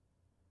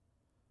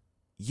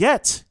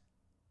 Yet,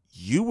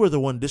 you were the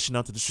one dishing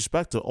out the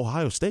disrespect to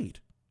Ohio State.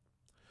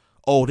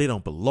 Oh, they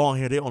don't belong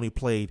here. They only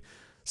played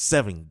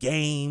 7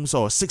 games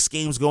or 6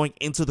 games going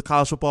into the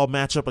college football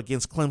matchup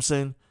against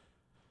Clemson.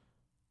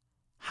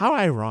 How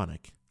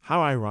ironic.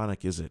 How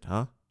ironic is it,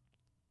 huh?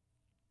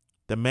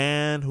 The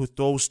man who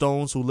throws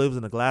stones, who lives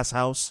in a glass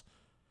house,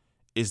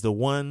 is the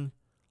one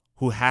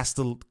who has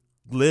to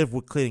live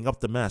with cleaning up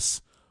the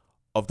mess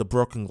of the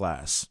broken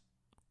glass.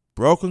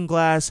 Broken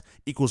glass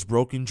equals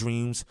broken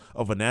dreams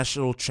of a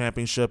national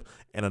championship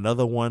and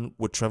another one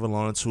with Trevor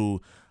Lawrence,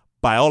 who,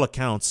 by all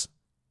accounts,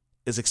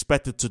 is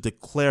expected to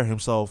declare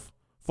himself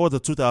for the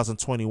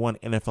 2021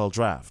 NFL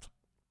Draft.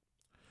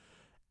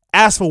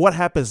 As for what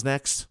happens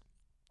next,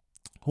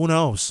 who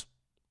knows?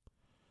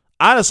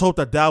 I just hope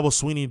that Dabo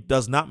Swinney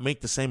does not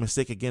make the same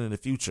mistake again in the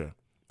future.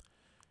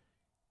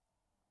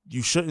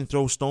 You shouldn't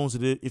throw stones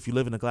at it if you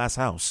live in a glass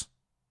house.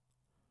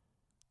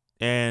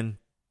 And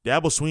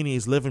Dabo Swinney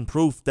is living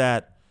proof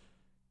that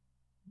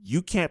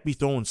you can't be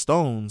throwing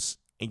stones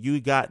and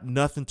you got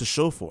nothing to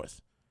show for it.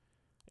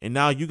 And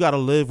now you got to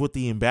live with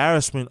the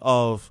embarrassment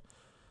of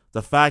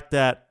the fact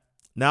that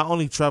not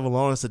only Trevor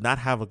Lawrence did not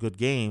have a good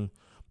game,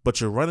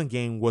 but your running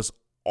game was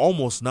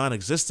almost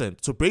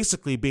non-existent. So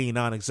basically being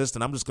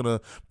non-existent, I'm just going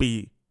to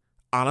be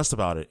honest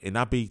about it and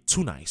not be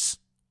too nice.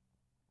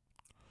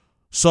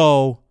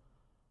 So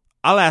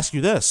I'll ask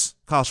you this,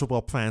 college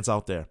football fans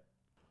out there.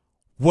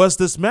 Was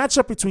this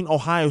matchup between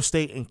Ohio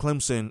State and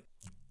Clemson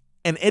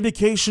an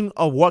indication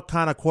of what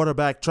kind of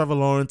quarterback Trevor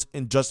Lawrence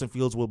and Justin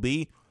Fields will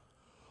be?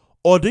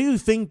 Or do you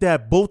think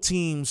that both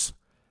teams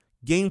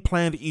game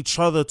planned each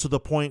other to the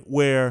point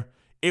where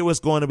it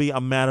was going to be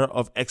a matter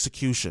of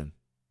execution?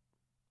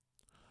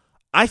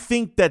 I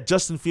think that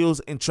Justin Fields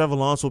and Trevor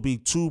Lawrence will be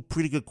 2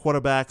 pretty good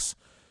quarterbacks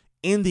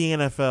in the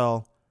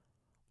NFL.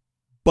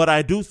 But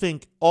I do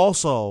think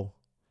also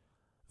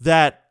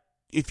that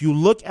if you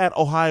look at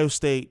Ohio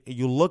State and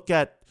you look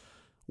at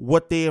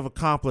what they have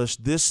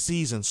accomplished this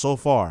season so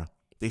far,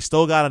 they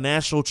still got a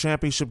national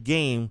championship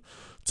game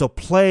to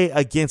play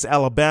against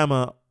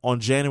Alabama on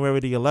January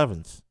the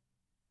 11th.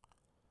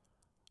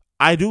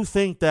 I do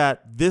think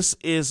that this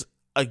is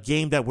a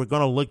game that we're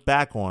going to look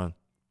back on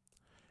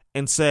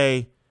and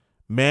say,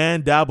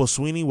 man, Dabo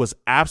Swinney was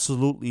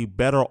absolutely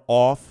better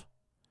off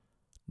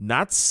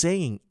not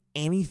saying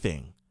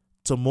anything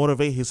to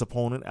motivate his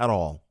opponent at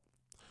all.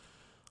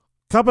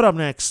 Coming up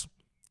next,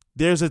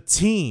 there's a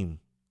team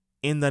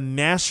in the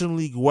National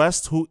League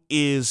West who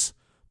is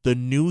the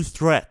new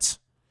threat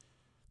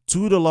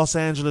to the Los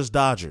Angeles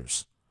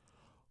Dodgers.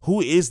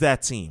 Who is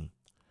that team?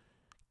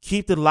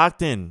 Keep it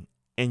locked in,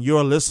 and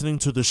you're listening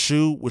to The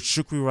Shoe with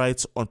Shukri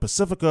Wrights on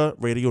Pacifica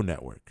Radio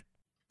Network.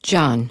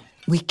 John,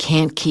 we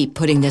can't keep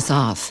putting this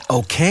off.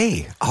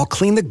 Okay, I'll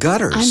clean the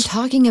gutters. I'm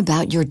talking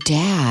about your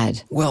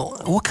dad.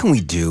 Well, what can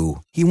we do?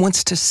 He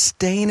wants to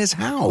stay in his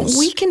house.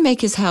 We can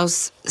make his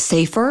house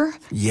safer.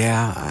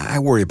 Yeah, I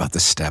worry about the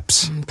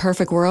steps.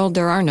 Perfect world,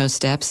 there are no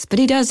steps, but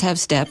he does have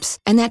steps,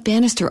 and that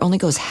banister only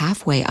goes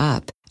halfway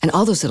up. And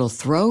all those little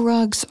throw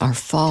rugs are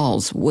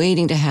falls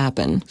waiting to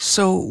happen.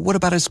 So what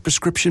about his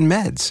prescription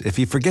meds? If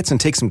he forgets and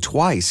takes them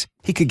twice,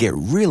 he could get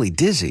really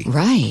dizzy.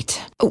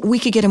 Right. We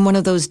could get him one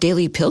of those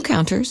daily pill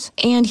counters.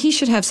 And he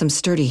should have some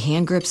sturdy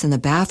hand grips in the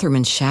bathroom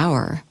and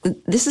shower.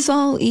 This is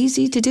all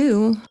easy to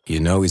do. You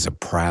know he's a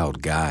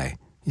proud guy.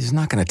 He's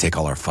not going to take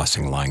all our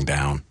fussing lying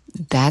down.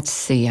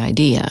 That's the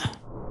idea.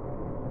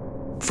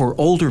 For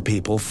older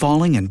people,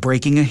 falling and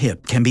breaking a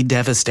hip can be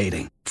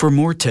devastating. For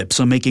more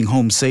tips on making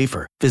home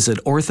safer, visit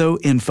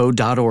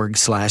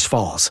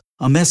orthoinfo.org/falls.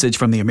 A message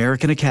from the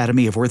American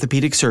Academy of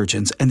Orthopedic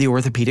Surgeons and the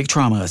Orthopedic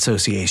Trauma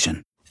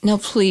Association. Now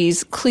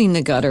please, clean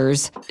the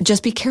gutters.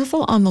 Just be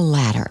careful on the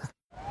ladder.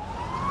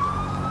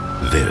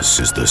 This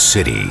is the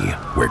city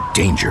where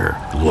danger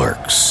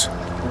lurks.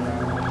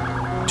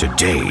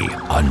 Today,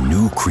 a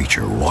new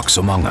creature walks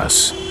among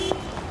us,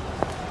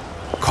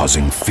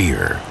 causing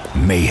fear,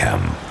 mayhem,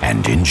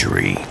 and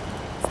injury.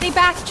 Stay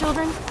back,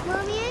 children.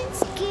 Mommy, I'm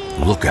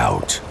scared. Look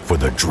out for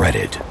the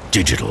dreaded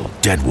digital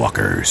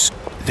deadwalkers.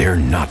 They're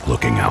not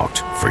looking out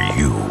for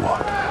you.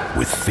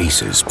 With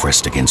faces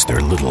pressed against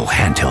their little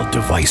handheld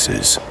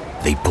devices,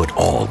 they put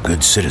all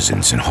good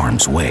citizens in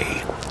harm's way.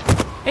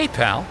 Hey,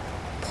 pal.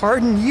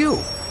 Pardon you.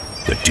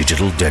 the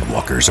digital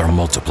deadwalkers are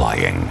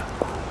multiplying.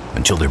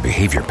 Until their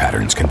behavior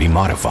patterns can be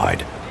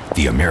modified,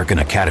 the American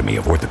Academy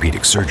of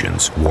Orthopedic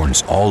Surgeons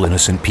warns all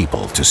innocent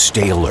people to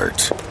stay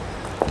alert.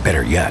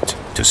 Better yet,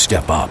 to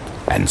step up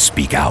and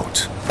speak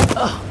out.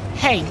 Oh,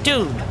 hey,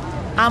 dude,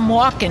 I'm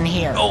walking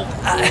here.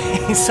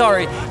 Oh,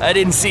 sorry, I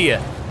didn't see you.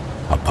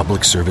 A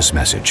public service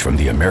message from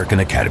the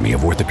American Academy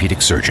of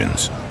Orthopedic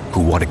Surgeons,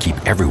 who want to keep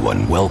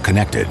everyone well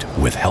connected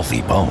with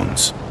healthy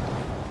bones.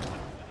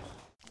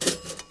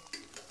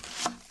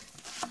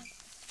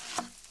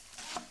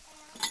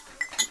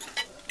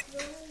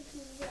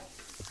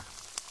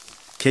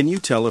 Can you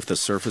tell if the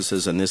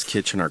surfaces in this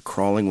kitchen are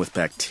crawling with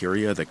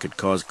bacteria that could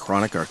cause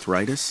chronic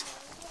arthritis?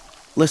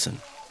 Listen.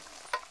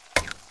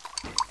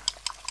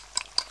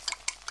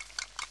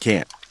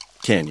 Can't,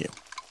 can you?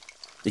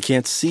 You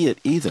can't see it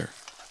either.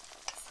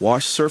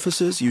 Wash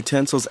surfaces,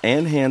 utensils,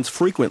 and hands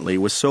frequently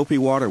with soapy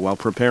water while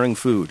preparing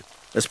food,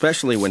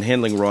 especially when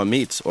handling raw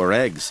meats or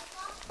eggs.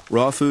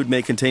 Raw food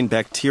may contain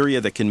bacteria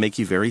that can make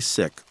you very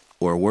sick,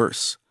 or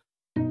worse.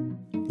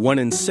 1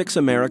 in 6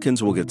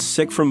 Americans will get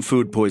sick from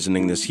food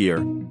poisoning this year,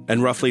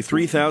 and roughly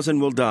 3,000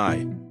 will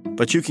die.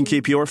 But you can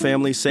keep your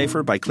family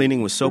safer by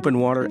cleaning with soap and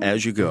water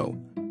as you go.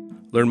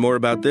 Learn more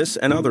about this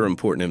and other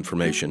important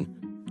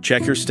information.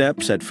 Check your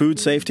steps at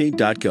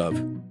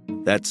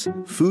foodsafety.gov. That's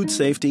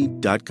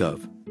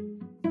foodsafety.gov.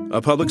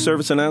 A public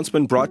service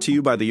announcement brought to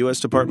you by the U.S.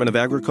 Department of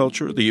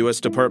Agriculture, the U.S.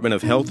 Department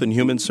of Health and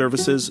Human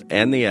Services,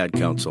 and the Ad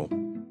Council.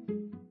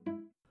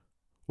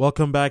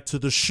 Welcome back to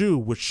The Shoe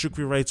with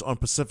Shukri Wrights on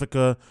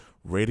Pacifica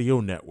Radio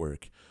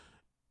Network.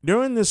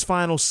 During this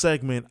final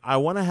segment, I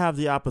want to have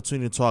the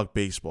opportunity to talk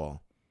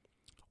baseball.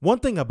 One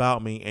thing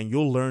about me, and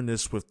you'll learn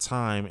this with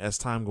time as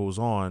time goes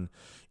on,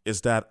 is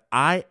that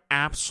I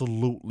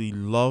absolutely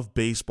love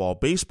baseball.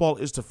 Baseball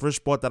is the first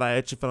sport that I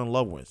actually fell in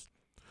love with.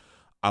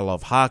 I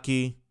love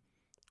hockey.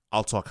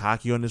 I'll talk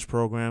hockey on this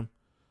program.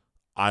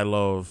 I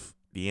love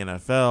the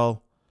NFL.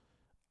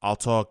 I'll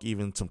talk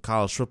even some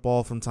college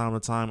football from time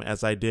to time,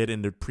 as I did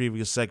in the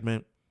previous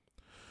segment.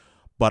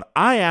 But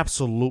I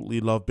absolutely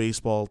love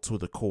baseball to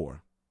the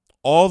core.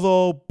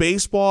 Although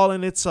baseball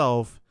in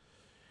itself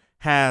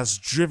has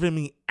driven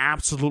me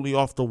absolutely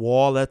off the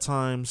wall at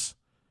times,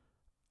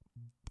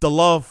 the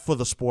love for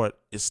the sport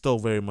is still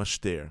very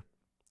much there,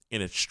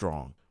 and it's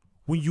strong.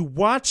 When you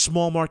watch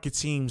small market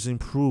teams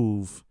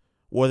improve,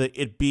 whether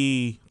it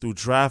be through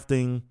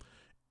drafting,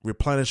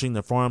 replenishing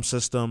the farm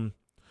system,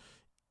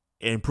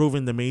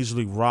 improving the Major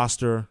League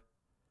roster,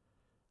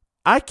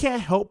 I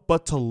can't help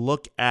but to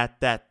look at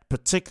that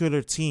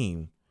particular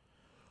team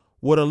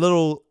with a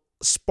little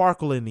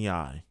sparkle in the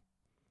eye.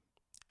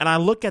 And I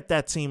look at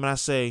that team and I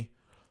say,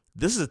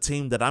 this is a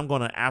team that I'm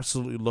going to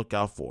absolutely look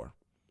out for.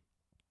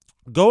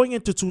 Going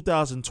into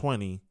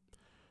 2020,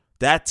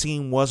 that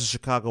team was the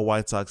Chicago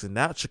White Sox, and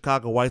that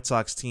Chicago White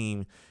Sox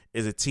team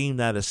is a team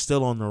that is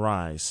still on the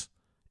rise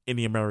in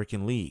the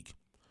American League.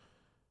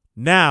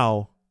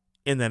 Now,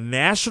 in the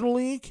National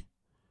League,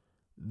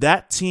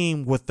 that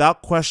team,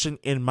 without question,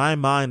 in my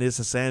mind, is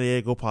the San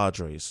Diego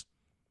Padres.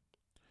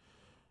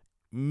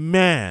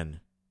 Man,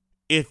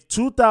 if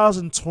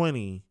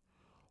 2020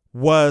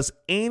 was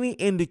any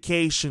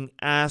indication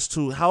as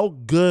to how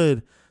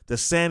good the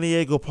San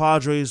Diego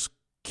Padres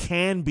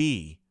can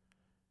be,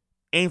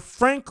 and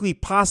frankly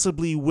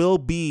possibly will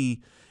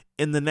be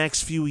in the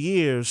next few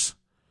years,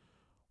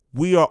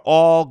 we are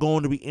all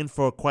going to be in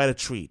for quite a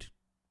treat.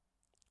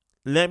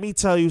 Let me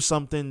tell you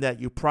something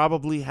that you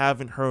probably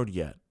haven't heard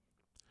yet.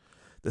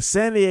 The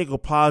San Diego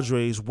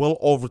Padres will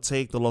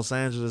overtake the Los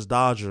Angeles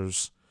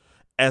Dodgers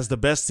as the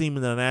best team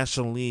in the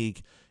National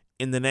League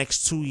in the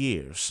next 2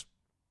 years.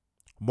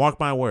 Mark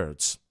my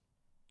words.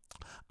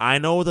 I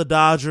know the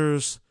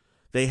Dodgers,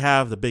 they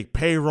have the big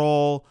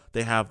payroll,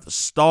 they have the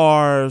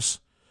stars,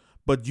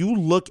 but you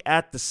look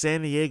at the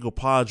San Diego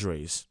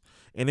Padres,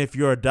 and if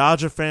you're a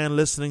Dodger fan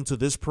listening to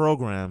this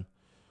program,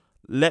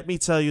 let me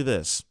tell you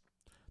this.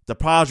 The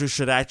Padres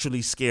should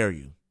actually scare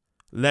you.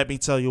 Let me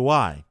tell you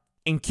why.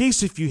 In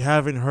case if you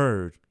haven't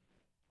heard,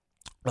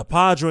 the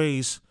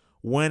Padres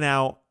went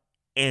out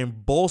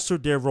and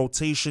bolstered their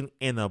rotation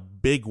in a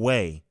big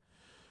way.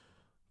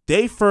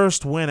 They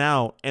first went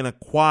out and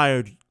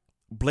acquired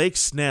Blake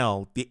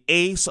Snell, the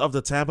ace of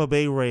the Tampa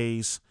Bay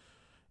Rays,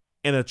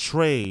 in a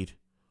trade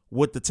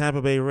with the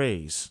Tampa Bay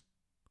Rays.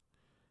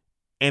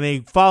 And they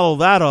followed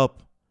that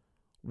up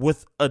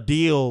with a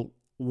deal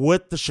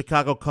with the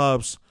Chicago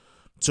Cubs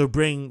to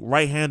bring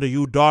right-hander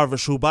Yu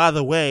Darvish, who, by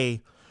the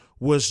way,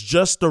 was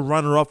just the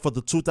runner-up for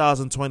the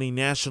 2020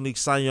 National League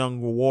Cy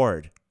Young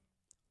Award.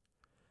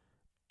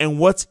 And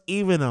what's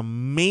even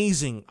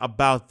amazing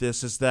about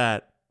this is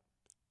that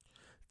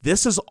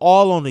this is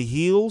all on the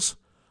heels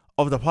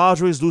of the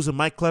Padres losing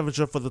Mike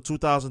Clevenger for the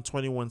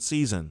 2021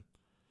 season.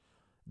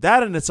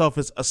 That in itself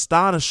is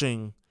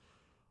astonishing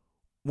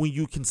when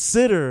you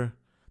consider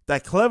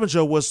that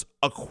Clevenger was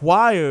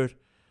acquired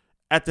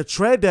at the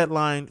trade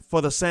deadline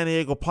for the San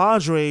Diego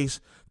Padres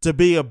to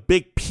be a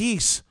big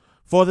piece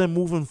for them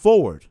moving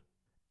forward.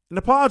 And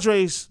the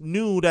Padres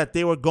knew that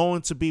they were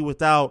going to be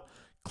without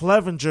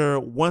Clevenger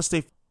once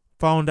they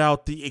found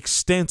out the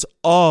extent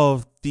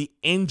of the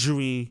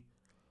injury,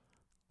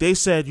 they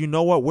said, you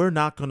know what, we're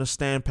not going to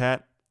stand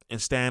pat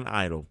and stand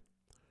idle.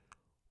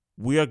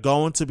 We are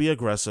going to be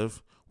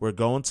aggressive. We're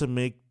going to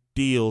make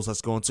deals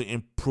that's going to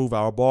improve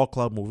our ball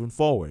club moving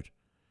forward.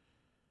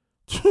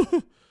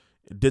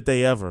 Did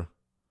they ever?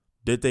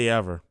 Did they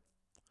ever?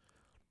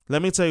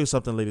 Let me tell you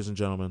something, ladies and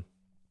gentlemen.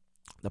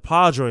 The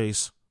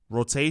Padres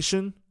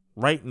rotation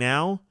right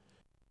now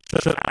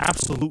should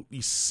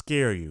absolutely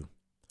scare you,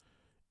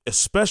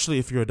 especially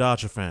if you're a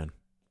Dodger fan.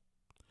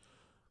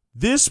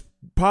 This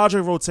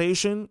Padre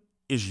rotation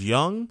is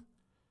young.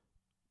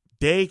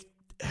 They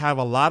have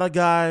a lot of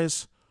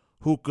guys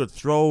who could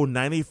throw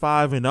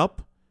 95 and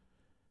up.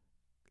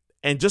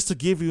 And just to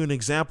give you an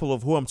example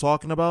of who I'm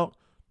talking about,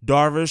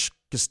 Darvish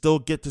can still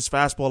get this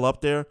fastball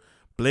up there.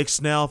 Blake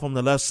Snell from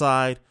the left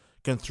side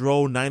can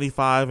throw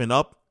 95 and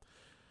up.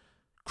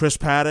 Chris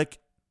Paddock,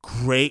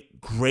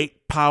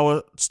 great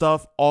power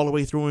stuff all the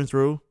way through and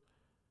through.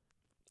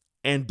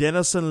 And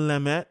Denison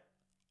Lamet,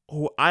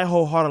 who I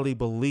wholeheartedly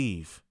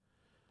believe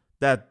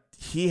that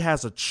he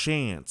has a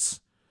chance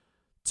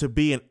to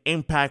be an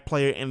impact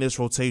player in this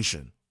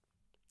rotation.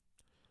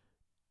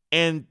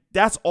 And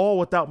that's all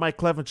without Mike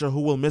Clevenger,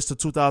 who will miss the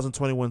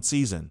 2021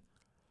 season.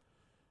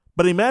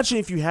 But imagine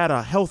if you had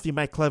a healthy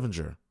Mike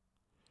Clevenger,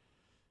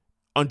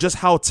 on just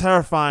how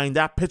terrifying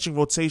that pitching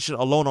rotation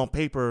alone on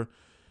paper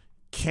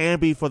can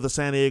be for the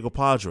San Diego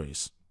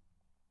Padres.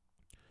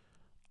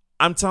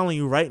 I'm telling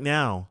you right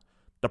now,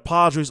 the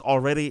Padres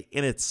already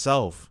in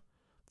itself,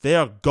 they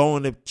are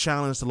going to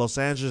challenge the Los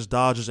Angeles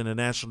Dodgers in the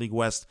National League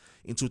West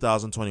in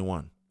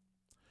 2021.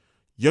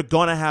 You're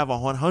going to have a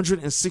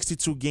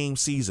 162-game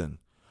season.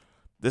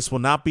 This will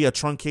not be a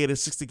truncated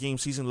 60-game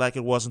season like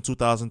it was in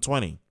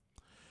 2020.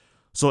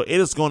 So it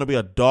is going to be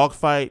a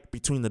dogfight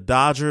between the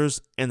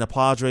Dodgers and the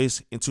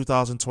Padres in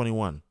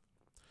 2021.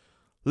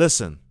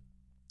 Listen,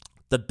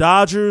 the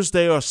Dodgers,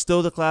 they are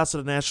still the class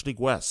of the National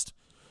League West.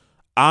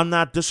 I'm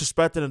not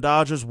disrespecting the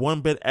Dodgers one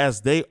bit,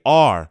 as they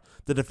are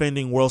the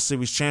defending World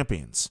Series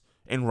champions,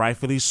 and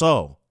rightfully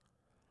so.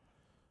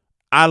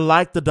 I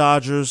like the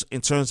Dodgers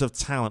in terms of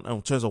talent,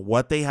 in terms of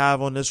what they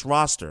have on this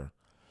roster.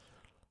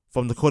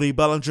 From the Cody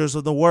Bellingers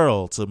of the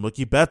world to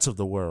Mookie Betts of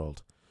the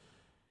world.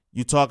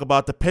 You talk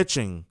about the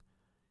pitching.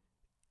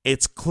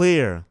 It's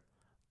clear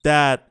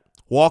that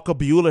Walker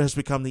Buehler has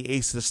become the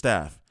ace of the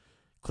staff.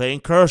 Clayton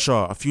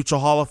Kershaw, a future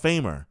Hall of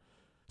Famer,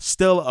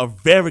 still a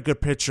very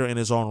good pitcher in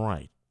his own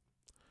right.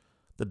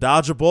 The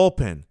Dodger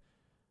bullpen,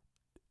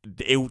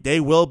 they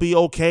will be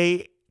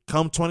okay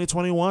come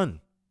 2021.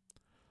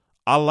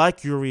 I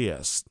like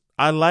Urias.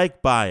 I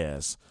like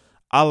Baez.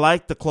 I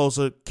like the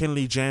closer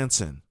Kenley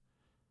Jansen.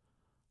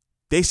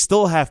 They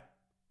still have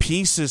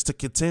pieces to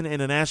contend in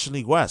the National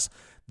League West.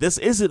 This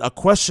isn't a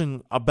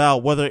question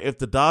about whether if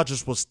the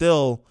Dodgers will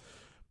still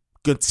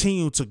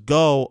continue to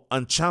go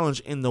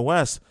unchallenged in the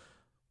West.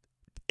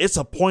 It's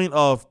a point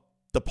of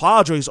the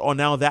Padres are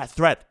now that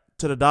threat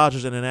to the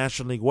Dodgers in the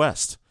National League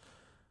West.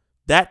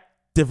 That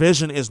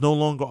division is no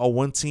longer a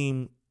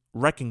one-team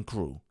wrecking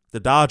crew, the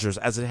Dodgers,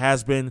 as it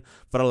has been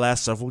for the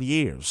last several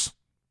years.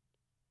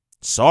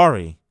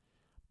 Sorry,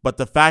 but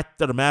the fact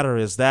of the matter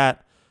is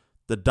that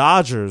the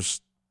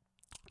Dodgers,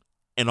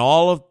 and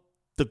all of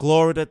the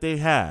glory that they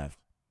have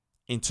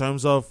in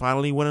terms of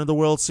finally winning the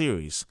World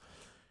Series,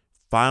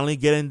 finally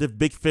getting the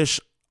big fish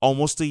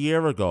almost a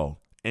year ago,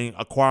 and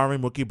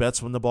acquiring Mookie Betts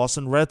from the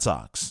Boston Red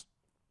Sox.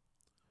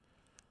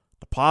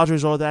 The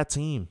Padres are that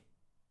team.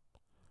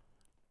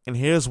 And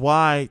here's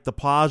why the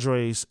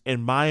Padres,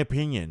 in my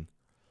opinion,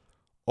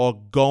 are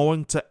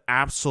going to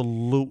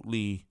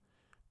absolutely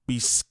be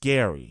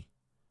scary.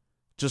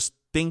 Just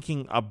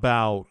thinking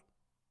about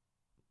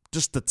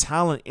just the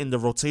talent in the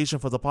rotation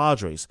for the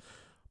Padres.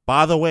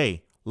 By the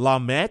way,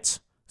 Lamet,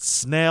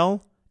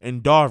 Snell,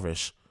 and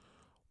Darvish,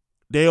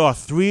 they are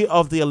 3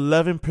 of the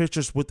 11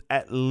 pitchers with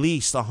at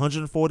least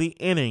 140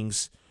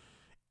 innings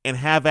and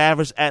have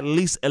averaged at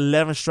least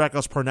 11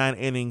 strikeouts per 9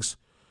 innings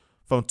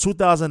from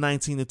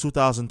 2019 to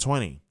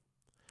 2020.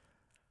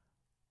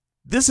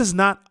 This is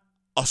not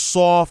a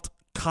soft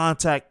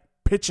contact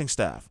pitching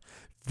staff.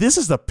 This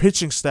is the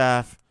pitching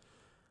staff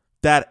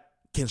that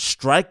can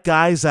strike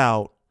guys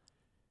out,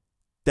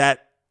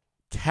 that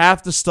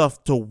have the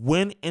stuff to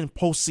win in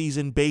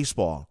postseason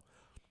baseball.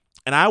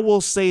 And I will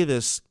say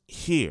this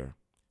here,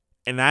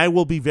 and I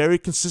will be very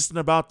consistent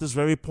about this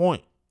very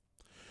point.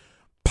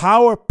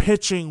 Power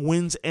pitching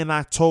wins in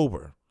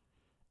October.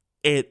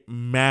 It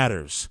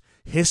matters.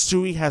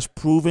 History has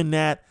proven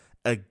that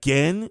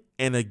again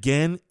and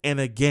again and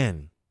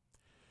again.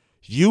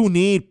 You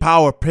need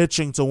power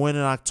pitching to win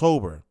in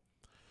October.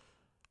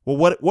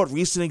 Well, what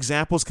recent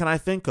examples can I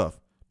think of?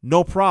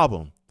 No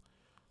problem.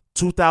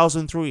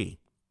 2003,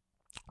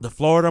 the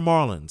Florida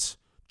Marlins,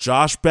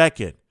 Josh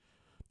Beckett,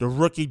 the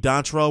rookie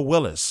Dontrelle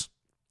Willis.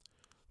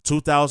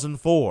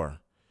 2004,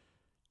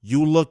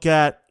 you look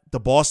at the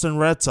Boston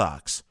Red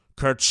Sox,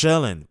 Curt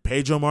Schilling,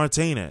 Pedro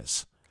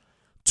Martinez.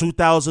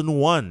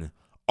 2001,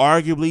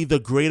 arguably the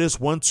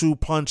greatest 1-2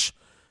 punch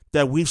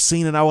that we've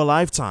seen in our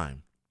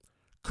lifetime.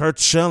 Kurt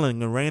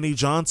Schilling and Randy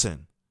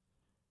Johnson.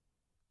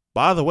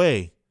 By the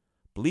way,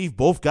 believe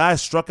both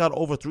guys struck out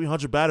over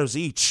 300 batters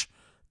each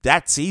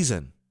that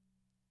season.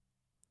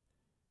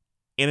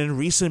 And in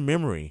recent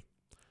memory,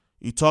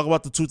 you talk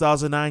about the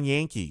 2009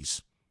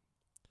 Yankees.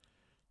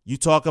 You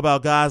talk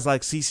about guys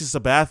like CeCe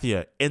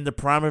Sabathia in the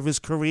prime of his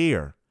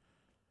career.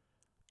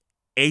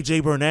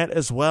 AJ Burnett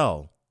as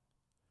well.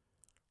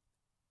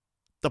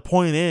 The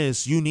point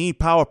is, you need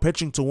power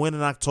pitching to win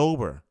in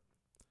October.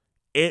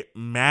 It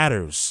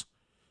matters.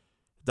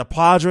 The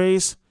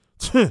Padres,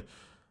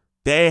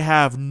 they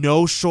have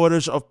no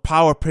shortage of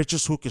power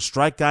pitchers who can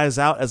strike guys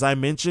out, as I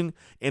mentioned,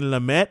 in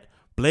Lamet,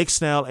 Blake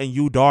Snell, and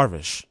Yu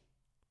Darvish.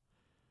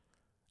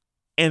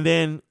 And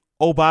then,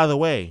 oh, by the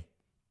way,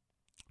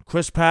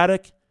 Chris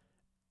Paddock,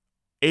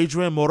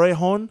 Adrian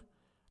Morejon,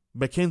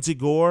 Mackenzie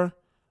Gore,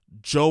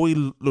 Joey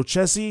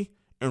Lucchesi,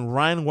 and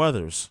Ryan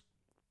Weathers.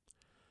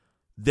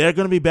 They're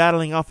going to be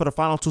battling out for the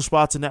final two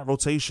spots in that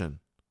rotation.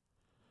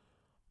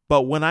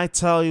 But when I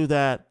tell you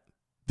that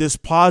this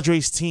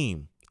Padres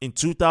team in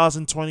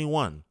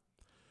 2021,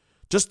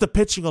 just the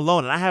pitching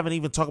alone, and I haven't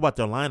even talked about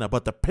their lineup,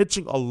 but the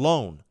pitching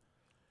alone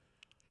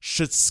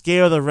should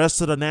scare the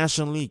rest of the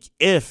National League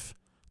if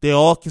they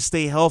all can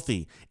stay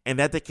healthy and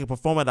that they can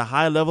perform at a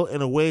high level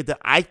in a way that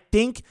I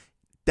think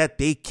that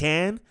they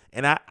can,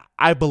 and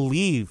I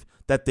believe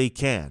that they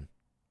can.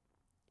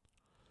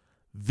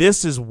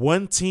 This is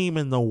one team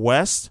in the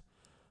West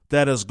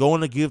that is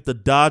going to give the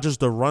Dodgers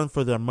the run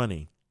for their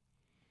money.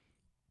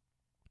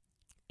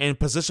 And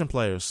position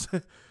players.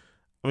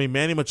 I mean,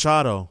 Manny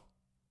Machado,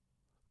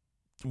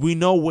 we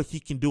know what he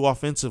can do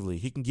offensively.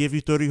 He can give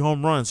you 30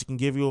 home runs. He can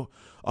give you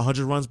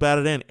 100 runs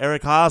batted in.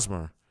 Eric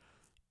Hosmer.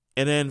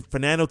 And then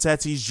Fernando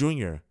Tatis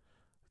Jr.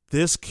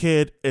 This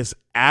kid is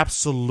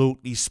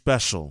absolutely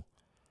special.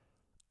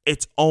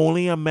 It's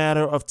only a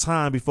matter of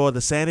time before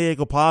the San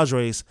Diego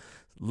Padres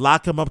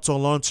lock him up to a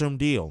long-term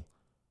deal.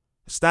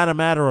 It's not a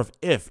matter of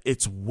if,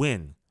 it's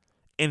when.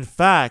 In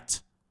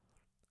fact,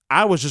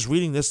 I was just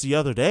reading this the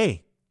other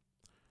day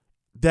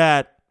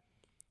that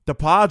the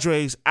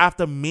Padres,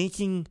 after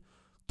making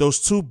those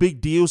two big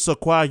deals to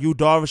acquire Yu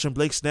Darvish and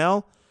Blake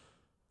Snell,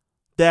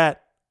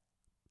 that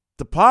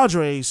the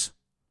Padres,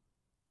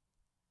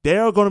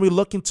 they're going to be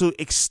looking to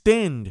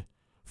extend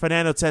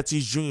Fernando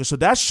Tatis Jr. So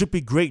that should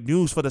be great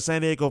news for the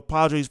San Diego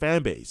Padres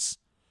fan base.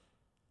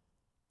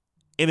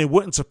 And it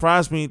wouldn't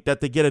surprise me that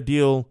they get a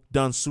deal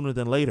done sooner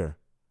than later.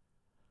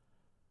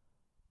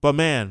 But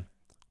man,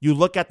 you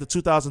look at the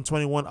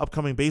 2021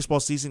 upcoming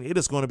baseball season, it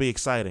is going to be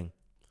exciting.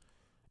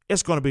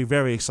 It's going to be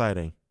very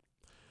exciting.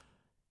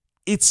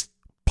 It's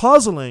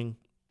puzzling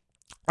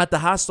that the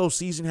hot stove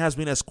season has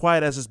been as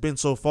quiet as it's been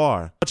so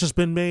far. Much has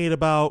been made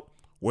about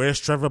where's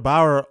Trevor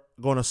Bauer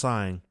going to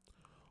sign?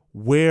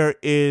 Where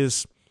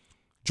is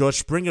George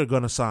Springer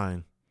going to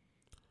sign?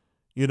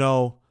 You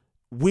know,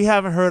 we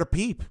haven't heard a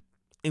peep.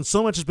 And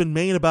so much has been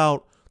made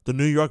about the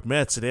New York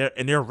Mets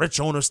and their rich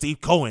owner,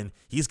 Steve Cohen.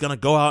 He's going to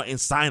go out and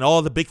sign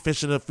all the big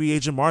fish in the free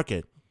agent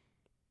market.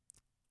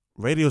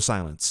 Radio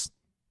silence.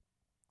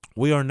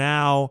 We are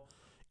now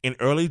in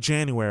early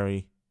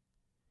January,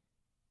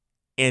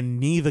 and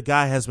neither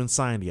guy has been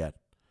signed yet.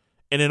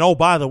 And then, oh,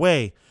 by the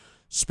way,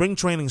 spring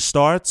training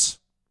starts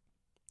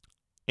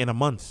in a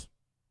month.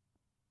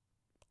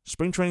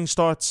 Spring training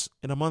starts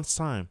in a month's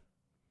time.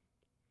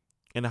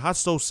 And the hot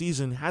stove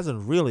season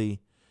hasn't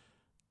really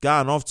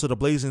gotten off to the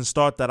blazing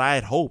start that I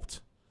had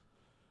hoped.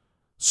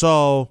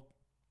 So,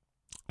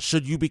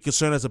 should you be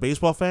concerned as a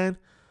baseball fan?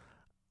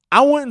 I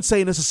wouldn't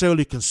say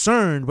necessarily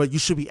concerned, but you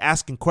should be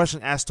asking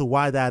questions as to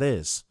why that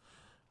is.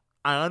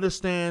 I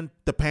understand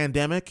the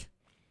pandemic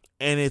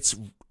and its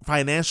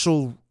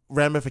financial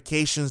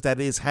ramifications that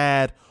it's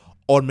had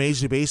on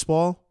Major League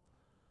Baseball,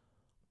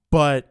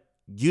 but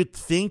you'd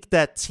think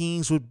that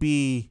teams would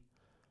be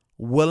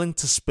willing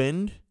to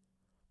spend,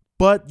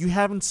 but you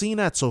haven't seen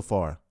that so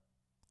far.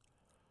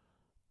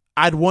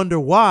 I'd wonder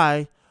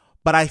why,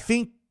 but I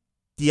think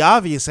the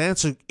obvious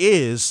answer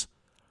is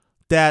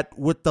that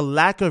with the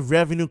lack of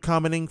revenue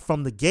coming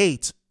from the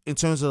gate in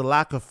terms of the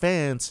lack of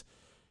fans,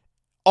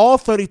 all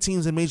 30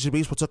 teams in Major League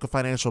Baseball took a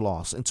financial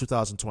loss in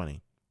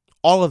 2020.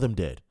 All of them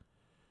did,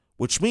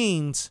 which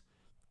means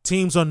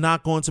teams are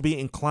not going to be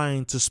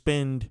inclined to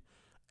spend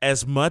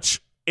as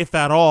much, if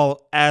at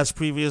all, as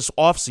previous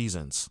off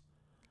seasons.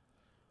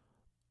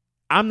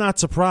 I'm not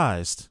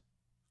surprised,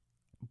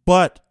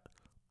 but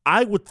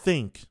I would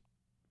think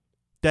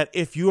that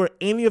if you are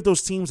any of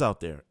those teams out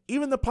there,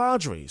 even the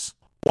Padres,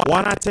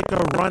 why not take a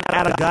run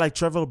at a guy like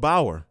Trevor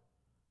Bauer?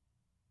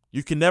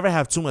 You can never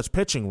have too much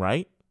pitching,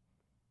 right?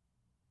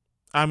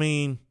 I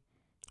mean,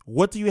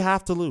 what do you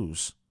have to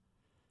lose?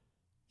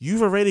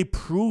 You've already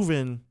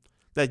proven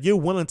that you're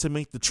willing to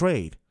make the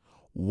trade.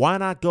 Why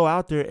not go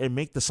out there and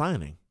make the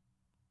signing?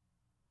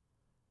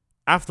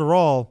 After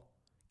all,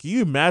 can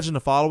you imagine the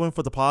following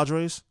for the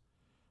Padres?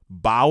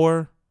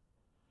 Bauer,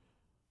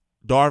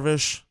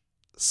 Darvish,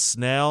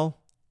 Snell,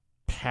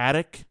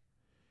 Paddock.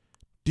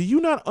 Do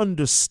you not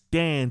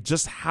understand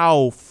just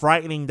how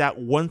frightening that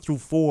 1 through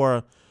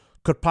 4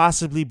 could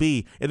possibly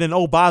be? And then,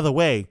 oh, by the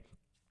way,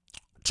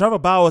 Trevor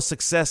Bauer's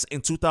success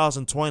in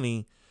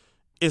 2020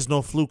 is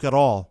no fluke at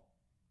all.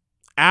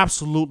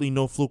 Absolutely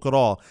no fluke at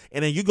all.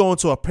 And then you go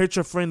into a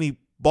pitcher-friendly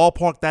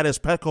ballpark that is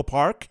Petco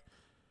Park.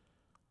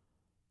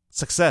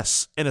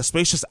 Success in a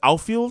spacious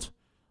outfield.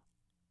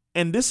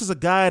 And this is a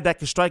guy that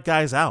can strike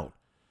guys out,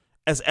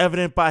 as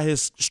evident by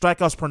his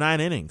strikeouts per 9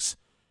 innings.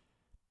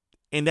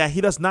 And that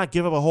he does not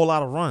give up a whole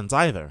lot of runs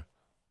either.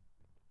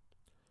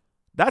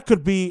 That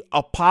could be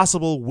a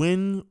possible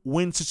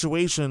win-win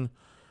situation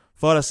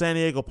for the San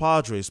Diego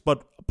Padres.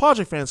 But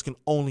Padre fans can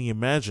only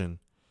imagine.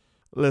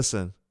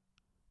 Listen,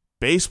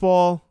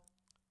 baseball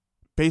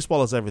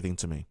is everything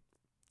to me.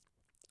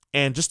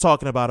 And just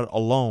talking about it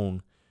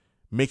alone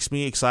makes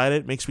me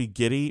excited, makes me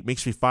giddy,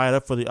 makes me fired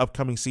up for the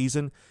upcoming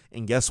season.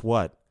 And guess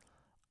what?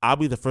 I'll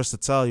be the first to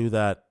tell you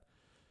that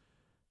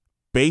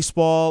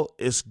baseball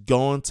is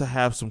going to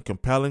have some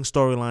compelling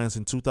storylines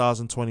in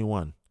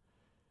 2021.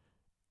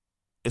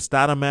 It's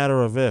not a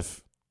matter of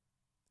if.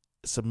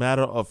 It's a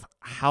matter of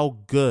how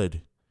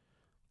good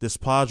this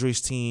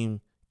Padres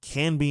team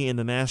can be in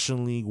the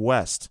National League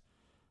West.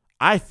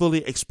 I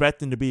fully expect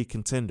them to be a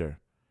contender.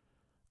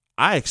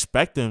 I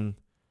expect them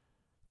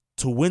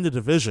to win the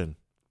division.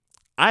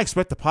 I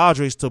expect the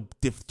Padres to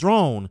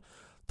dethrone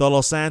the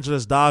Los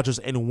Angeles Dodgers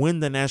and win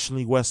the National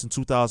League West in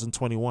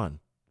 2021.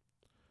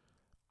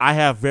 I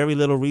have very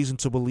little reason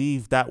to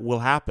believe that will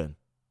happen.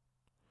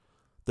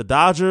 The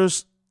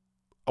Dodgers,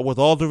 with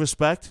all due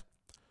respect,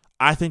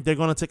 I think they're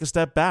going to take a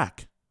step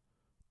back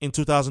in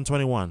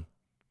 2021.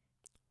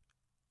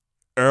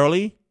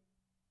 Early?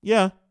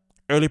 Yeah.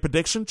 Early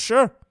prediction?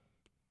 Sure.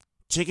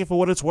 Take it for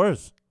what it's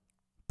worth.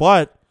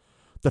 But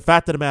the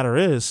fact of the matter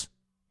is,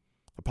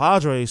 the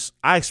Padres,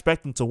 I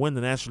expect them to win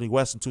the National League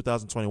West in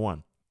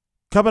 2021.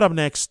 Coming up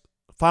next,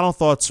 final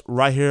thoughts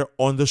right here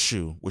on The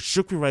Shoe with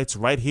Shukri Wrights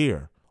right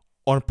here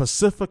on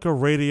Pacifica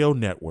Radio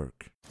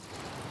Network.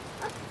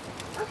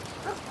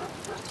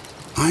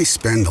 I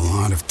spend a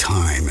lot of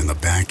time in the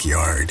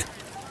backyard,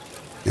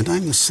 and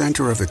I'm the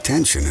center of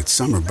attention at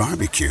summer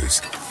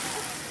barbecues.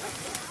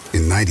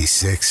 In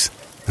 '96,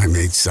 I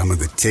made some of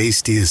the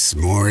tastiest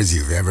s'mores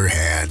you've ever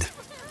had.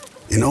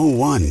 In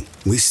 '01,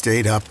 we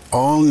stayed up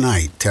all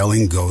night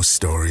telling ghost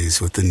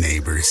stories with the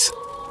neighbors.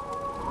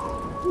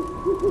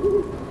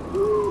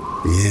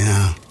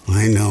 Yeah,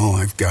 I know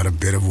I've got a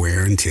bit of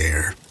wear and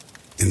tear.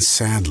 And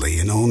sadly,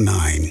 in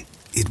 '09,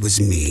 it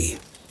was me,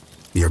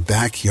 your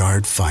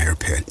backyard fire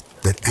pit,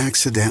 that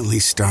accidentally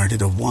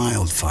started a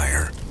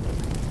wildfire.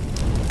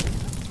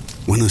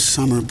 When a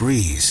summer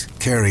breeze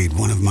carried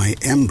one of my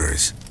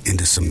embers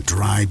into some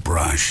dry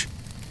brush.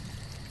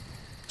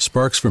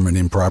 Sparks from an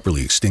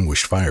improperly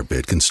extinguished fire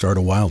pit can start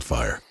a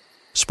wildfire.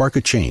 Spark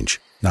a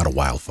change, not a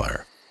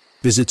wildfire.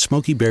 Visit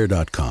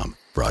SmokeyBear.com,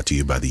 brought to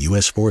you by the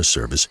U.S. Forest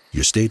Service,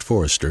 your state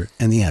forester,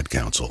 and the Ad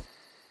Council.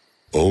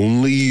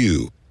 Only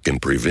you can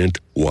prevent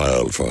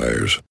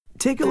wildfires.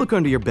 Take a look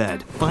under your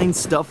bed. Find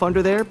stuff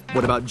under there?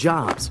 What about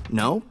jobs?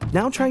 No?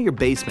 Now try your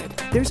basement.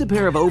 There's a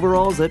pair of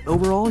overalls that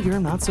overall you're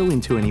not so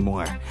into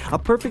anymore. A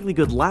perfectly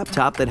good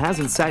laptop that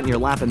hasn't sat in your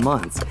lap in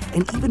months.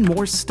 And even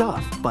more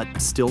stuff, but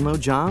still no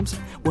jobs?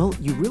 Well,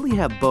 you really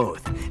have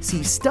both.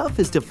 See, stuff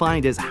is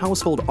defined as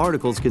household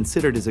articles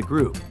considered as a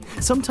group.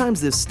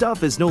 Sometimes this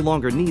stuff is no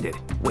longer needed.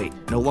 Wait,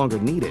 no longer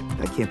needed?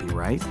 That can't be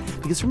right.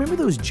 Because remember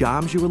those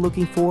jobs you were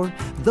looking for?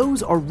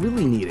 Those are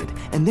really needed,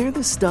 and they're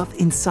the stuff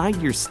inside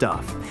your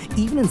stuff.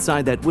 Even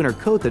inside that winter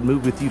coat that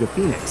moved with you to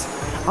Phoenix.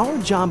 Our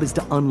job is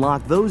to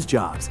unlock those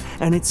jobs,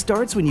 and it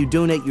starts when you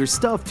donate your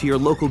stuff to your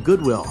local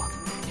Goodwill.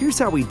 Here's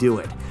how we do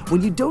it.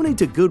 When you donate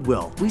to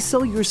Goodwill, we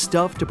sell your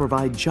stuff to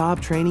provide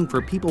job training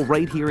for people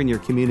right here in your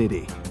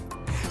community.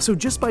 So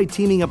just by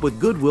teaming up with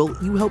Goodwill,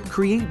 you help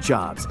create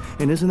jobs.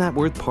 And isn't that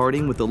worth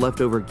parting with the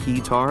leftover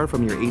guitar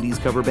from your 80s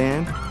cover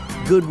band?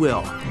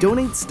 Goodwill.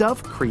 Donate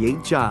stuff,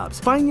 create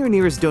jobs. Find your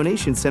nearest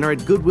donation center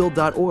at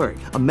goodwill.org.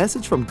 A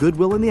message from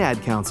Goodwill and the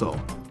Ad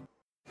Council.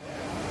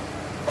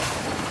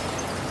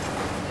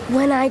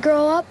 When I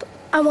grow up,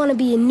 I want to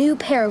be a new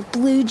pair of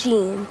blue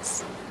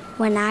jeans.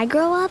 When I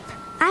grow up,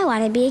 I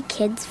want to be a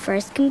kid's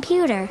first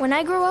computer. When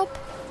I grow up,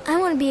 I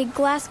want to be a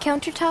glass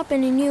countertop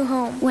in a new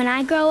home. When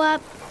I grow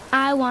up,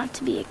 I want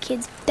to be a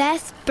kid's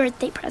best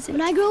birthday present.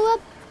 When I grow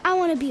up, I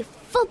want to be a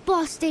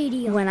football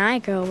stadium. When I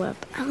grow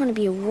up, I want to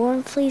be a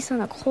warm fleece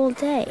on a cold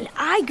day. When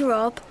I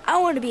grow up,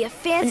 I want to be a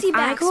fancy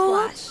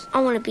backsplash.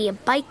 I want to be a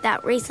bike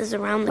that races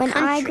around the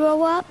country. When I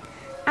grow up,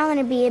 I want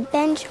to be a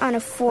bench on a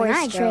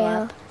forest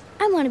trail.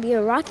 I want to be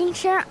a rocking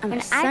chair on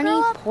a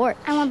sunny porch.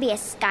 I want to be a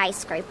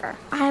skyscraper.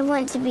 I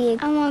want to be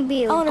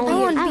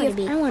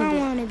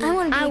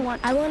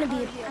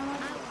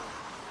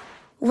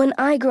When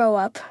I grow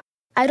up,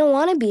 I don't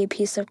want to be a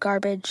piece of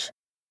garbage.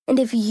 And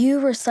if you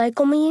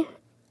recycle me,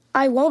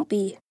 I won't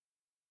be.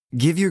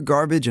 Give your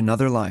garbage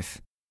another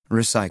life.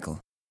 Recycle.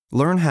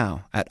 Learn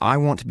how at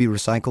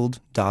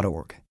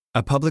iwanttoberecycled.org.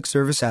 A public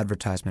service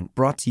advertisement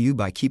brought to you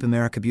by Keep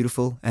America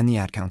Beautiful and the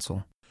Ad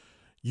Council.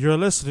 You're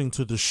listening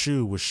to The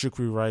Shoe with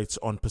Shukri Wrights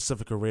on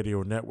Pacifica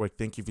Radio Network.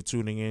 Thank you for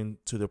tuning in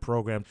to the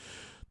program.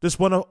 Just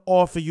want to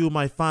offer you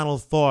my final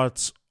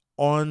thoughts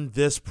on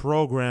this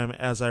program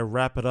as I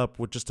wrap it up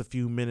with just a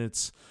few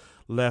minutes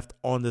left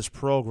on this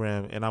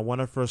program. And I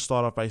want to first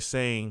start off by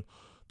saying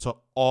to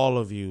all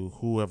of you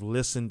who have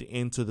listened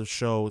into the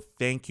show,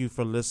 thank you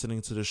for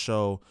listening to the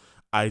show.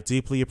 I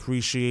deeply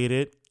appreciate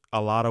it.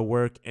 A lot of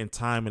work and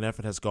time and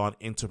effort has gone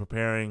into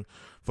preparing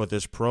for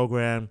this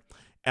program.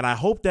 And I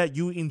hope that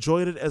you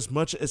enjoyed it as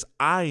much as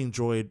I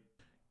enjoyed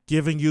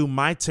giving you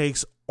my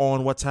takes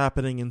on what's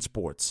happening in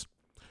sports.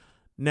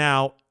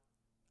 Now,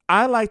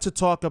 I like to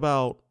talk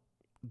about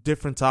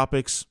different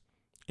topics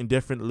in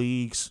different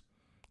leagues,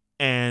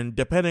 and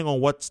depending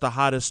on what's the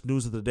hottest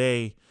news of the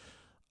day,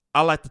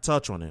 I like to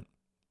touch on it.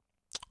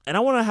 And I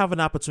want to have an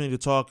opportunity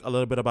to talk a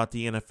little bit about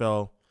the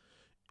NFL,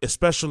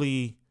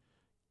 especially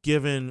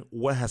given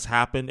what has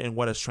happened and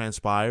what has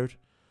transpired.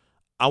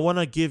 I want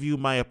to give you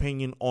my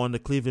opinion on the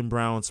Cleveland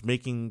Browns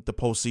making the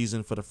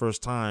postseason for the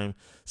first time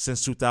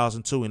since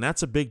 2002, and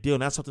that's a big deal,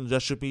 and that's something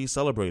that should be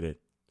celebrated.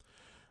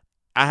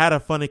 I had a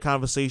funny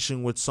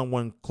conversation with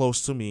someone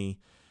close to me,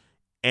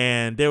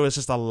 and there was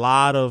just a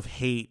lot of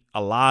hate,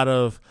 a lot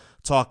of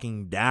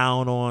talking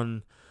down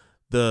on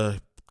the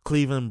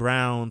Cleveland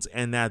Browns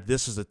and that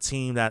this is a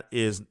team that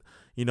is,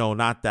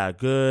 not that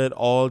good.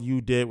 All you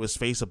did was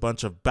face a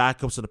bunch of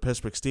backups of the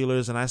Pittsburgh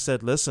Steelers. And I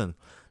said, listen,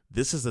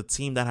 this is a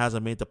team that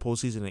hasn't made the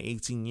postseason in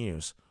 18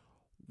 years.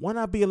 Why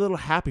not be a little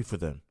happy for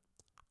them?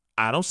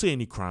 I don't see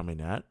any crime in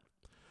that.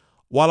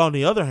 While on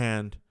the other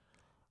hand,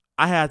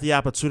 I had the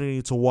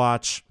opportunity to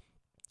watch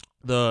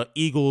the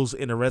Eagles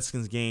and the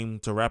Redskins game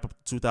to wrap up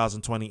the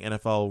 2020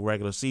 NFL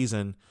regular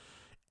season,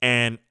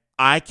 and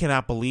I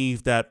cannot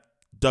believe that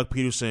Doug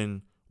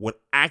Peterson would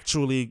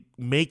actually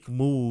make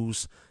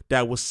moves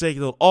that would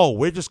signal,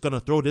 we're just going to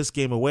throw this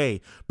game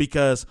away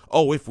because,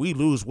 if we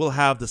lose, we'll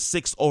have the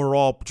 6th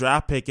overall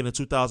draft pick in the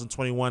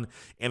 2021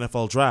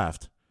 NFL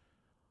draft.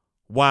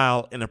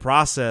 While in the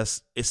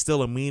process, it's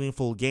still a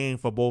meaningful game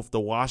for both the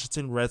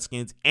Washington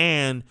Redskins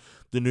and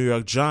the New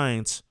York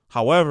Giants.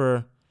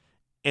 However,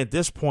 at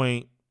this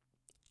point,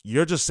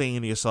 you're just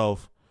saying to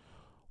yourself,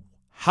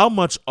 how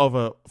much of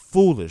a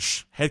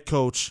foolish head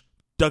coach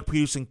Doug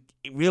Peterson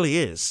really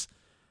is.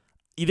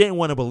 You didn't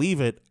want to believe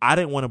it. I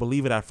didn't want to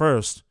believe it at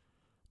first.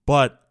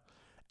 But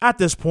at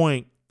this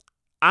point,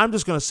 I'm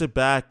just going to sit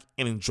back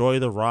and enjoy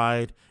the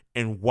ride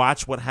and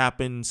watch what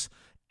happens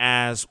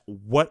as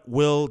what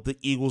will the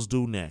Eagles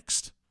do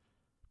next.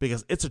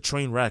 Because it's a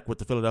train wreck with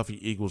the Philadelphia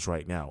Eagles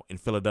right now in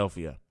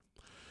Philadelphia.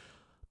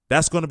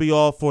 That's going to be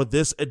all for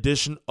this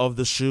edition of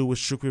The Shoe with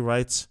Shukri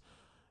Wrights.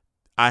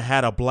 I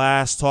had a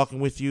blast talking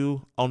with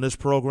you on this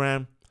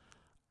program.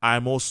 I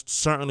most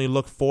certainly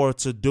look forward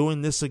to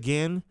doing this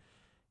again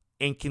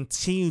and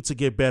continue to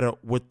get better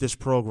with this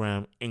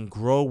program and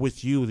grow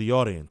with you, the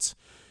audience.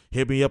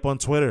 Hit me up on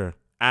Twitter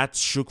at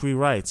Shukri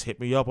Wrights.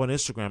 Hit me up on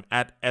Instagram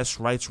at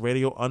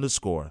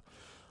 @SWrightsRadio_.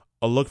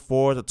 I look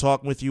forward to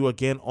talking with you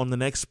again on the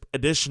next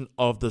edition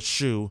of The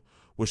Shoe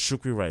with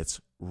Shukri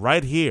Wrights,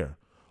 right here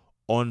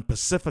on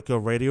Pacifica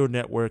Radio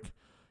Network.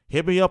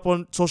 Hit me up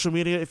on social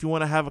media if you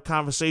want to have a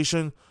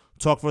conversation,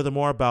 talk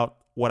furthermore about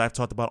what I've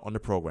talked about on the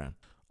program.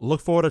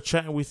 Look forward to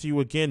chatting with you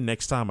again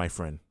next time, my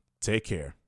friend. Take care.